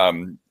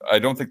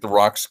don't think The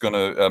Rock's going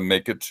to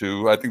make it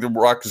to. I think The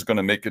Rock is going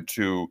to make it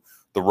to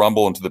the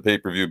Rumble and to the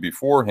pay-per-view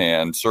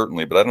beforehand,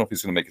 certainly, but I don't know if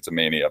he's going to make it to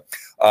Mania.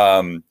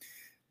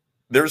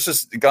 There's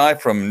this guy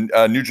from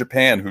New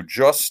Japan who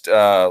just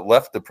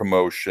left the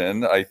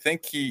promotion. I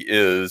think he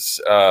is.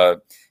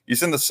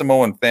 He's in the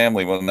Samoan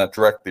family, well, not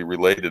directly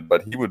related,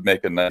 but he would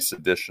make a nice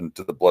addition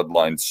to the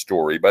Bloodline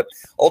story. But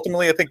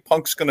ultimately, I think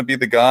Punk's going to be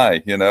the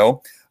guy. You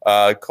know.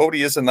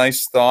 Cody is a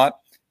nice thought.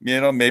 You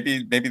know,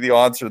 maybe the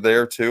odds are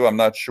there too. I'm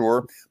not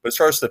sure. But as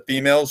far as the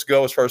females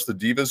go, as far as the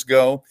divas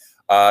go,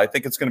 I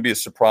think it's going to be a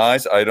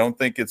surprise. I don't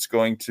think it's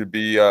going to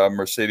be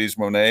Mercedes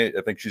Moné.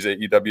 I think she's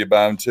AEW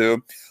bound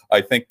too.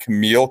 I think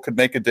Camille could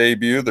make a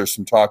debut. There's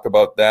some talk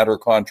about that. Her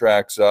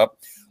contract's up.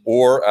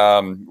 Or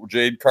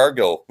Jade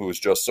Cargill, who was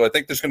just. So I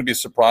think there's going to be a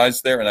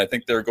surprise there, and I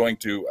think they're going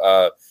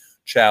to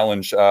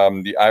challenge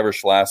the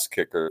Irish Lass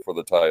Kicker for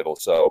the title.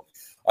 So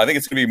I think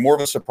it's going to be more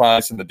of a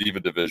surprise in the Diva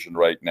division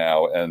right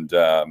now, and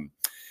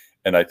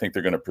I think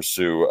they're going to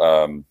pursue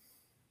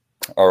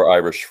our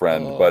Irish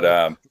friend. Oh.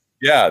 But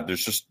yeah,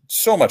 there's just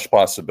so much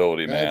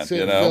possibility, man. That's it,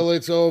 you know, Phil.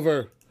 It's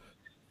over.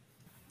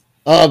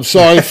 I'm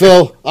sorry,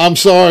 Phil. I'm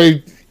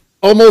sorry.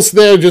 Almost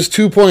there, just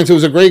 2 points. It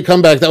was a great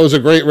comeback. That was a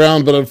great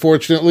round, but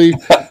unfortunately,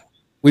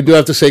 we do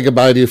have to say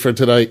goodbye to you for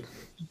tonight.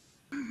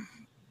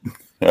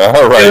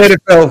 All right. See you later,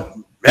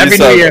 Phil. Happy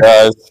New Year,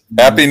 guys.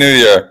 Happy New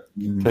Year.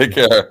 Take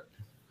care.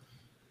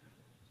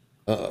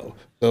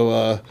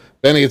 So,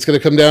 Benny, it's going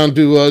to come down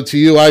to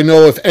you. I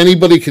know if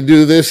anybody can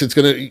do this, it's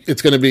going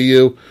to be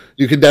you.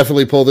 You can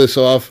definitely pull this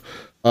off.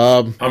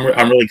 I'm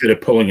really good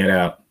at pulling it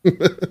out.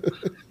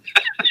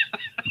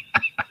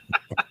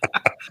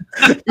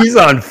 He's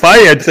on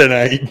fire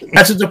tonight.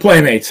 That's what the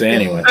Playmates say,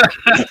 anyway.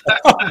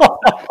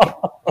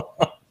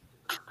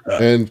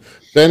 And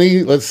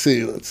Benny, let's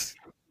see.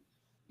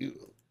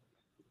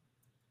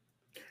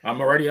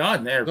 I'm already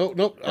on there.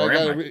 Nope.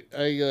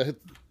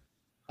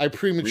 I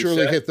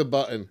prematurely hit the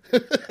button.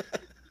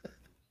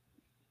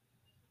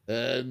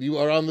 And you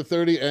are on the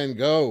 30 and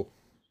go.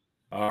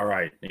 All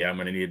right. Yeah, I'm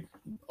going to need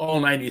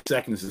all 90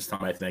 seconds this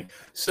time, I think.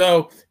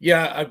 So,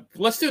 yeah,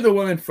 let's do the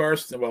women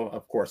first. Well,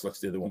 of course, let's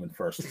do the women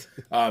first.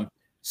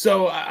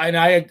 So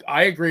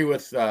I agree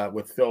with Phil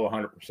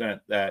 100%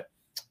 that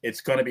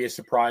it's going to be a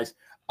surprise.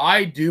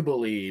 I do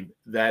believe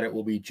that it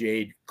will be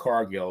Jade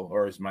Cargill,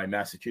 or as my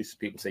Massachusetts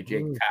people say,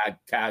 Jade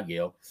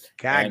Cargill.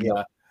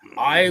 Cargill.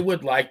 I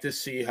would like to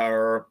see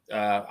her.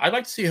 I'd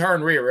like to see her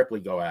and Rhea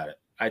Ripley go at it.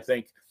 I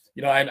think,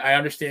 I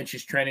understand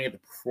she's training at the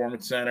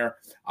Performance Center.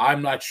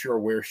 I'm not sure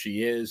where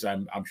she is.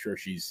 I'm sure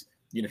she's,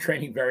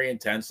 training very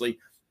intensely.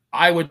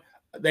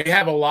 They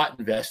have a lot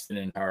invested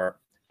in her.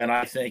 And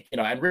I think,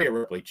 and Rhea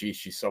Ripley, geez,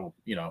 she's so,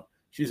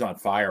 she's on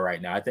fire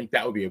right now. I think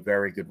that would be a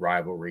very good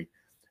rivalry.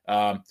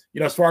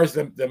 As far as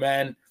the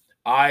men,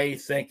 I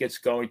think it's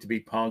going to be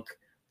Punk.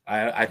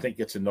 I think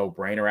it's a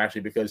no-brainer,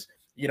 actually, because,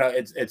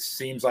 it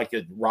seems like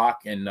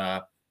Rock and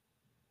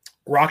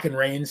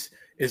Reigns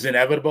is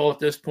inevitable at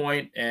this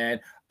point. And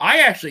I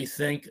actually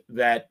think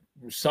that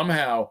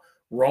somehow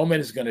Roman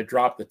is going to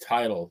drop the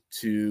title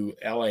to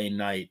LA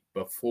Knight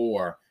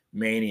before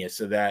Mania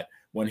so that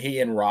when he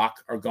and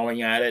Rock are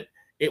going at it,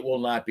 it will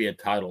not be a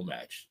title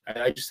match.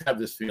 I just have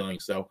this feeling.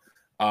 So,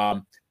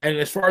 and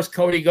as far as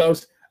Cody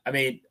goes, I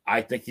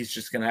think he's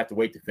just going to have to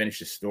wait to finish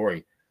his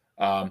story.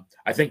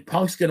 I think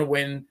Punk's going to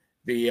win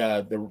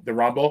the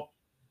Rumble,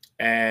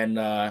 and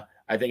I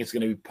think it's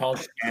going to be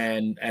Punk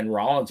and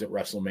Rollins at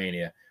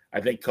WrestleMania. I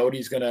think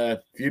Cody's going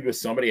to feud with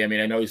somebody. I mean,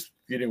 I know he's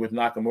feuding with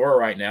Nakamura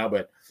right now,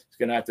 but he's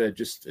going to have to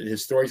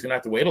his story's going to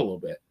have to wait a little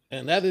bit.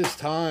 And that is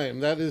time.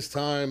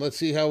 Let's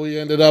see how we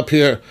ended up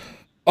here.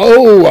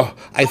 Oh,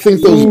 I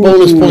think those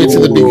bonus points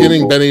in the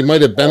beginning, Benny,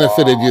 might have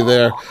benefited you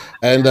there.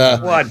 And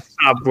what's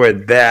up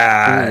with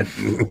that?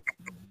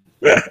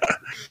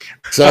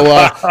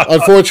 So,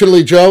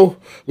 unfortunately, Joe,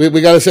 we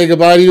got to say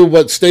goodbye to you,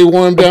 but stay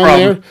warm down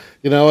there.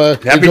 You know,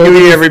 Happy New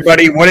Year,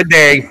 everybody. What a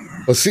day.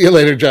 We'll see you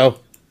later, Joe.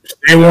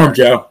 Stay warm,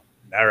 Joe.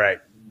 All right.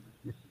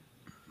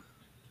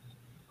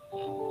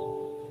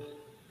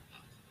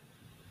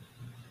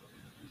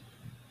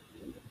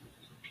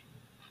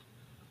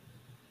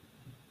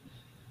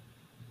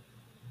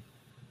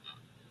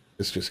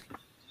 It's just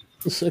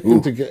a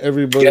second to get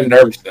everybody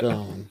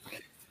going.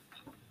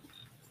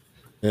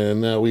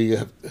 And now we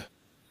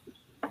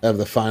have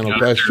the final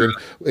question.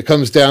 It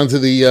comes down to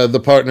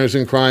the partners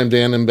in crime,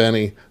 Dan and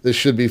Benny. This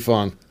should be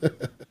fun.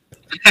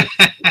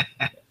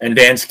 And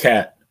Dan's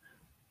cat.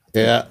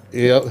 Yeah,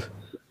 yep.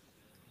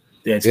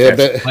 Dan's cat.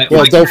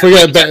 Well, don't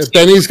forget,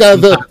 Benny's got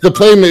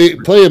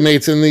the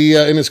playmates in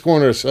his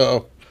corner.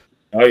 So,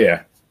 oh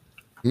yeah.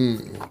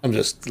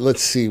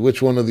 Let's see,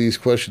 which one of these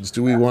questions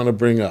do we want to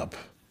bring up?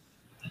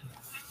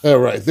 All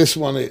right, this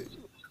one. Let's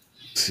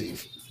see.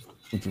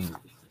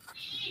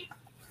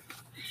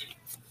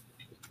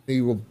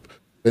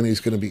 Benny's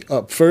going to be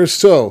up first.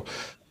 So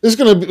this is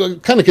going to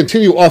kind of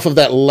continue off of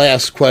that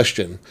last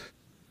question.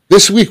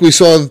 This week we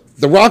saw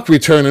The Rock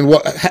return in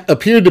what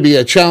appeared to be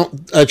a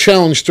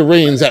challenge to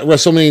Reigns at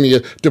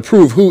WrestleMania to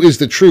prove who is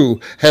the true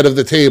head of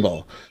the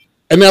table.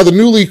 And now the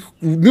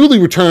newly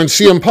returned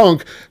CM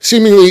Punk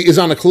seemingly is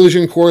on a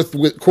collision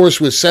course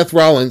with Seth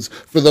Rollins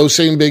for those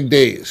same big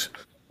days.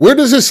 Where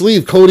does this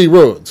leave Cody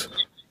Rhodes?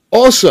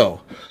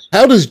 Also,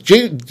 how does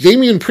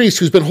Damian Priest,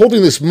 who's been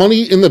holding this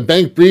Money in the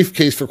Bank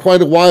briefcase for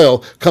quite a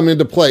while, come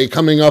into play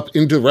coming up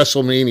into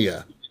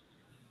WrestleMania?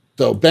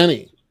 So,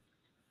 Benny,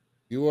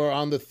 you are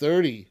on the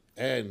 30,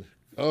 and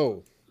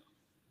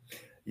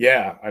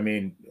yeah, I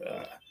mean,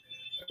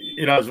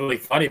 it's really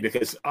funny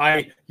because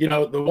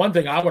the one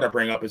thing I want to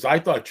bring up is I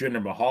thought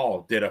Jinder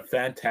Mahal did a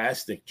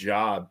fantastic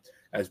job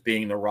as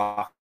being the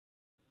Rock's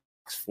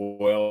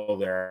foil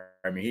there.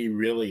 I mean, he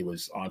really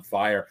was on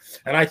fire.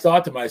 And I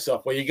thought to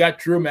myself, well, you got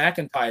Drew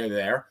McIntyre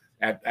there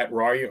at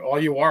Raw. All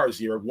you are is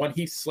you're one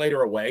Heath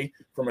Slater away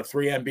from a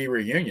 3MB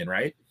reunion,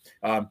 right?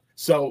 I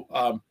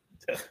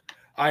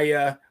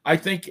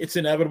think it's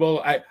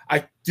inevitable.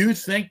 I do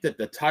think that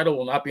the title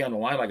will not be on the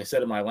line. Like I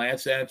said in my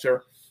Lance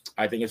answer,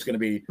 I think it's going to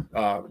be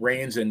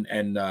Reigns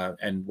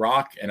and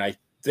Rock. And I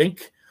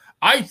think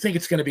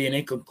it's going to be an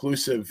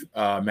inconclusive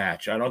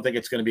match. I don't think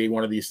it's going to be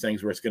one of these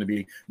things where it's going to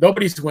be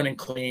nobody's winning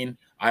clean.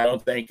 I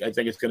think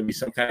it's going to be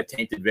some kind of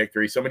tainted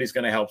victory. Somebody's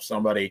going to help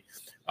somebody.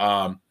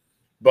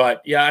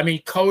 But yeah, I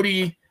mean,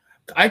 Cody,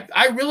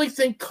 I really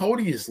think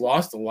Cody has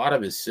lost a lot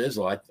of his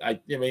sizzle. I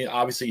mean,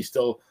 obviously he's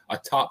still a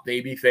top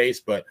baby face,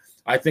 but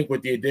I think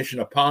with the addition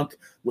of Punk,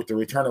 with the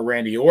return of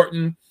Randy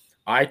Orton,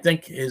 I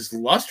think his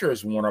luster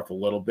has worn up a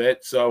little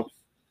bit. So,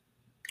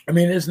 I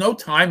mean, there's no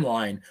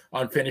timeline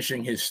on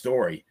finishing his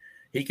story.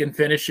 He can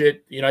finish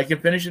it, he can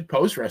finish it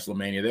post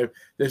WrestleMania.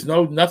 There's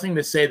nothing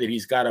to say that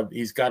he's got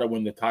to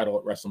win the title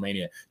at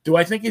WrestleMania. Do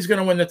I think he's going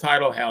to win the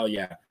title? Hell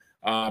yeah.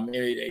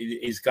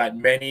 He's got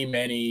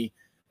many,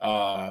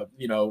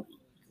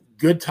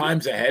 good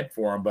times ahead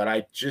for him. But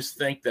I just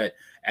think that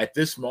at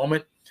this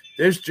moment,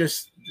 there's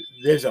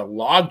a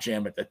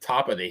logjam at the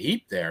top of the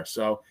heap there.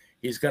 So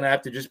he's going to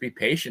have to just be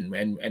patient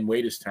and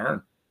wait his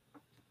turn.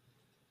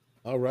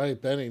 All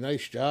right, Benny,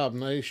 nice job.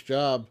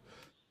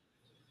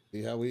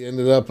 See how we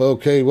ended up.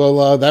 Okay,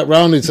 well, that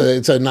round it's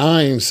a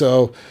 9.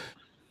 So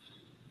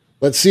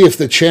let's see if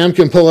the champ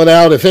can pull it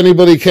out. If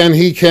anybody can,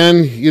 he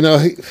can.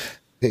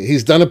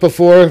 He's done it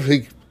before.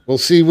 We'll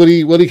see what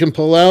he can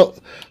pull out.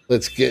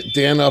 Let's get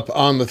Dan up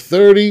on the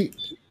 30.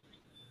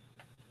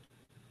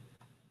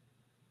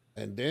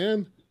 And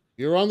Dan,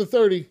 you're on the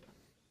 30.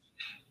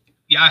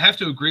 Yeah, I have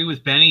to agree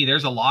with Benny.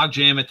 There's a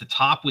logjam at the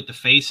top with the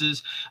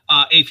faces.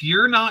 If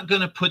you're not going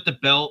to put the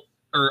belt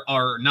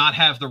or not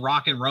have the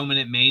Rock and Roman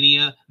at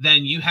Mania,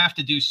 then you have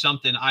to do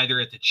something either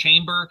at the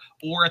Chamber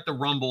or at the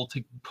Rumble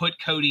to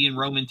put Cody and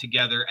Roman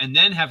together and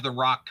then have the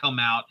Rock come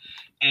out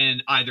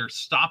and either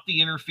stop the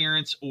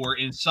interference or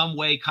in some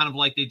way, kind of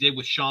like they did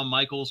with Shawn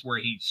Michaels, where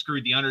he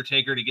screwed the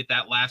Undertaker to get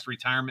that last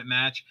retirement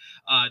match,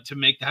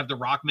 to have the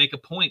Rock make a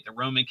point that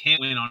Roman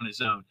can't win on his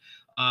own.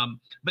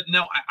 But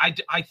no,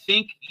 I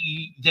think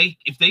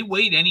if they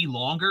wait any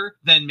longer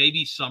than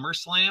maybe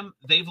SummerSlam,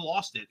 they've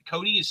lost it.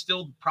 Cody is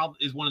still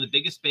probably one of the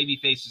biggest baby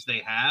faces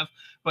they have,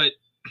 but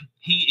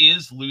he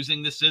is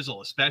losing the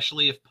sizzle,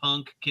 especially if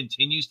Punk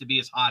continues to be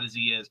as hot as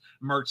he is.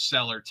 Merch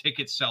seller,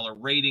 ticket seller,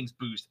 ratings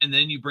boost, and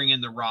then you bring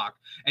in The Rock,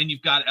 and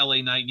you've got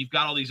LA Knight, and you've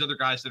got all these other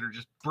guys that are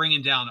just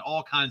bringing down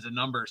all kinds of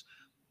numbers.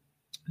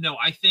 No,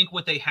 I think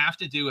what they have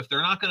to do, if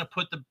they're not going to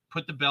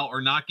put the belt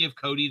or not give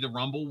Cody the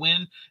Rumble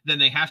win, then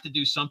they have to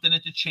do something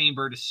at the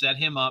Chamber to set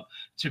him up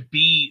to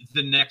be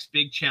the next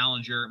big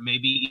challenger,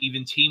 maybe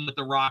even team with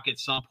The Rock at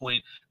some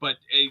point. But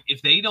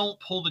if they don't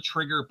pull the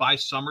trigger by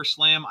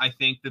SummerSlam, I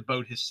think the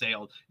boat has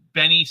sailed.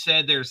 Benny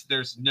said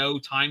there's no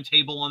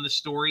timetable on the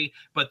story,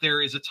 but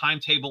there is a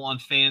timetable on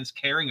fans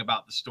caring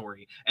about the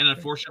story. And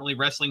unfortunately,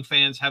 wrestling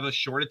fans have a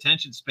short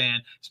attention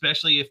span,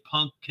 especially if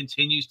Punk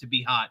continues to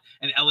be hot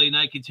and LA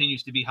Knight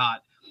continues to be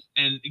hot.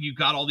 And you've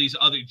got all these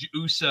other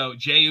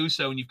Jey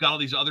Uso, and you've got all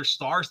these other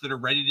stars that are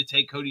ready to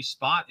take Cody's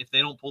spot if they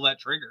don't pull that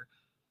trigger.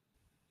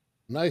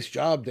 Nice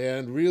job,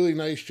 Dan. Really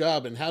nice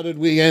job. And how did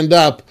we end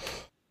up?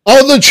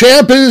 Oh, the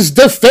champ is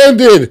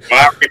defended.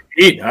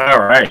 All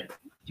right.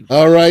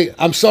 All right.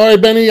 I'm sorry,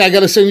 Benny. I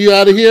got to send you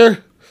out of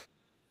here.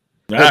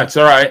 That's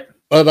all right.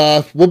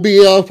 But we'll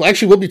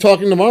be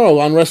talking tomorrow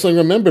on Wrestling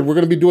Remembered. We're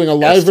going to be doing a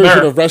live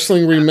version of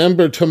Wrestling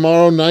Remembered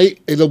tomorrow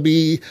night. It'll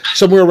be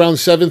somewhere around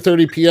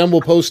 7:30 p.m. We'll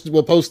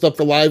post up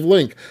the live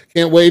link.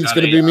 Can't wait. It's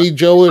going to be me,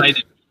 Joe,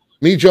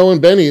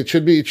 and Benny. It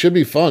should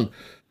be fun.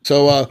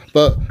 So,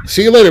 but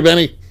see you later,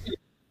 Benny.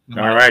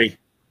 All righty.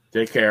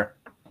 Take care.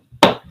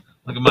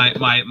 Look at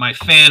my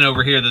fan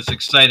over here that's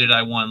excited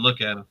I won. Look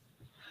at him.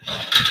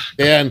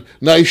 Dan,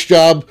 nice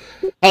job.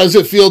 How does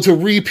it feel to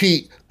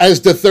repeat as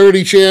the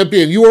 30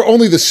 champion? You are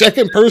only the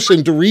second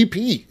person to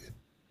repeat.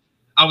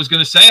 I was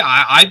going to say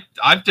I've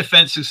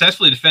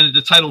successfully defended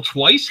the title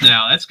twice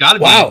now. That's got to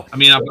be. Wow. I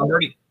mean, I've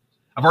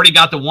already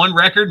got the one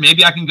record.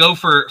 Maybe I can go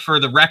for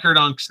the record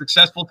on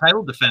successful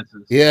title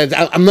defenses.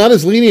 Yeah, I'm not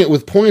as lenient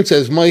with points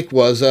as Mike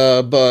was,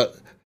 but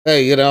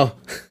hey, I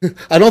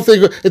don't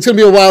think it's going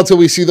to be a while till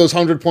we see those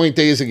 100-point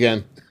days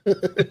again.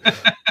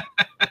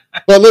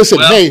 But listen,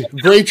 hey,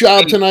 great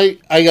job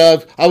tonight. I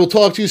will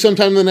talk to you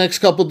sometime in the next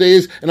couple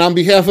days. And on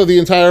behalf of the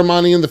entire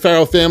Monty and the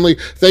Farrell family,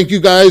 thank you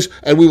guys,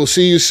 and we will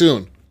see you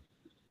soon.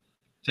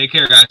 Take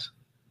care, guys.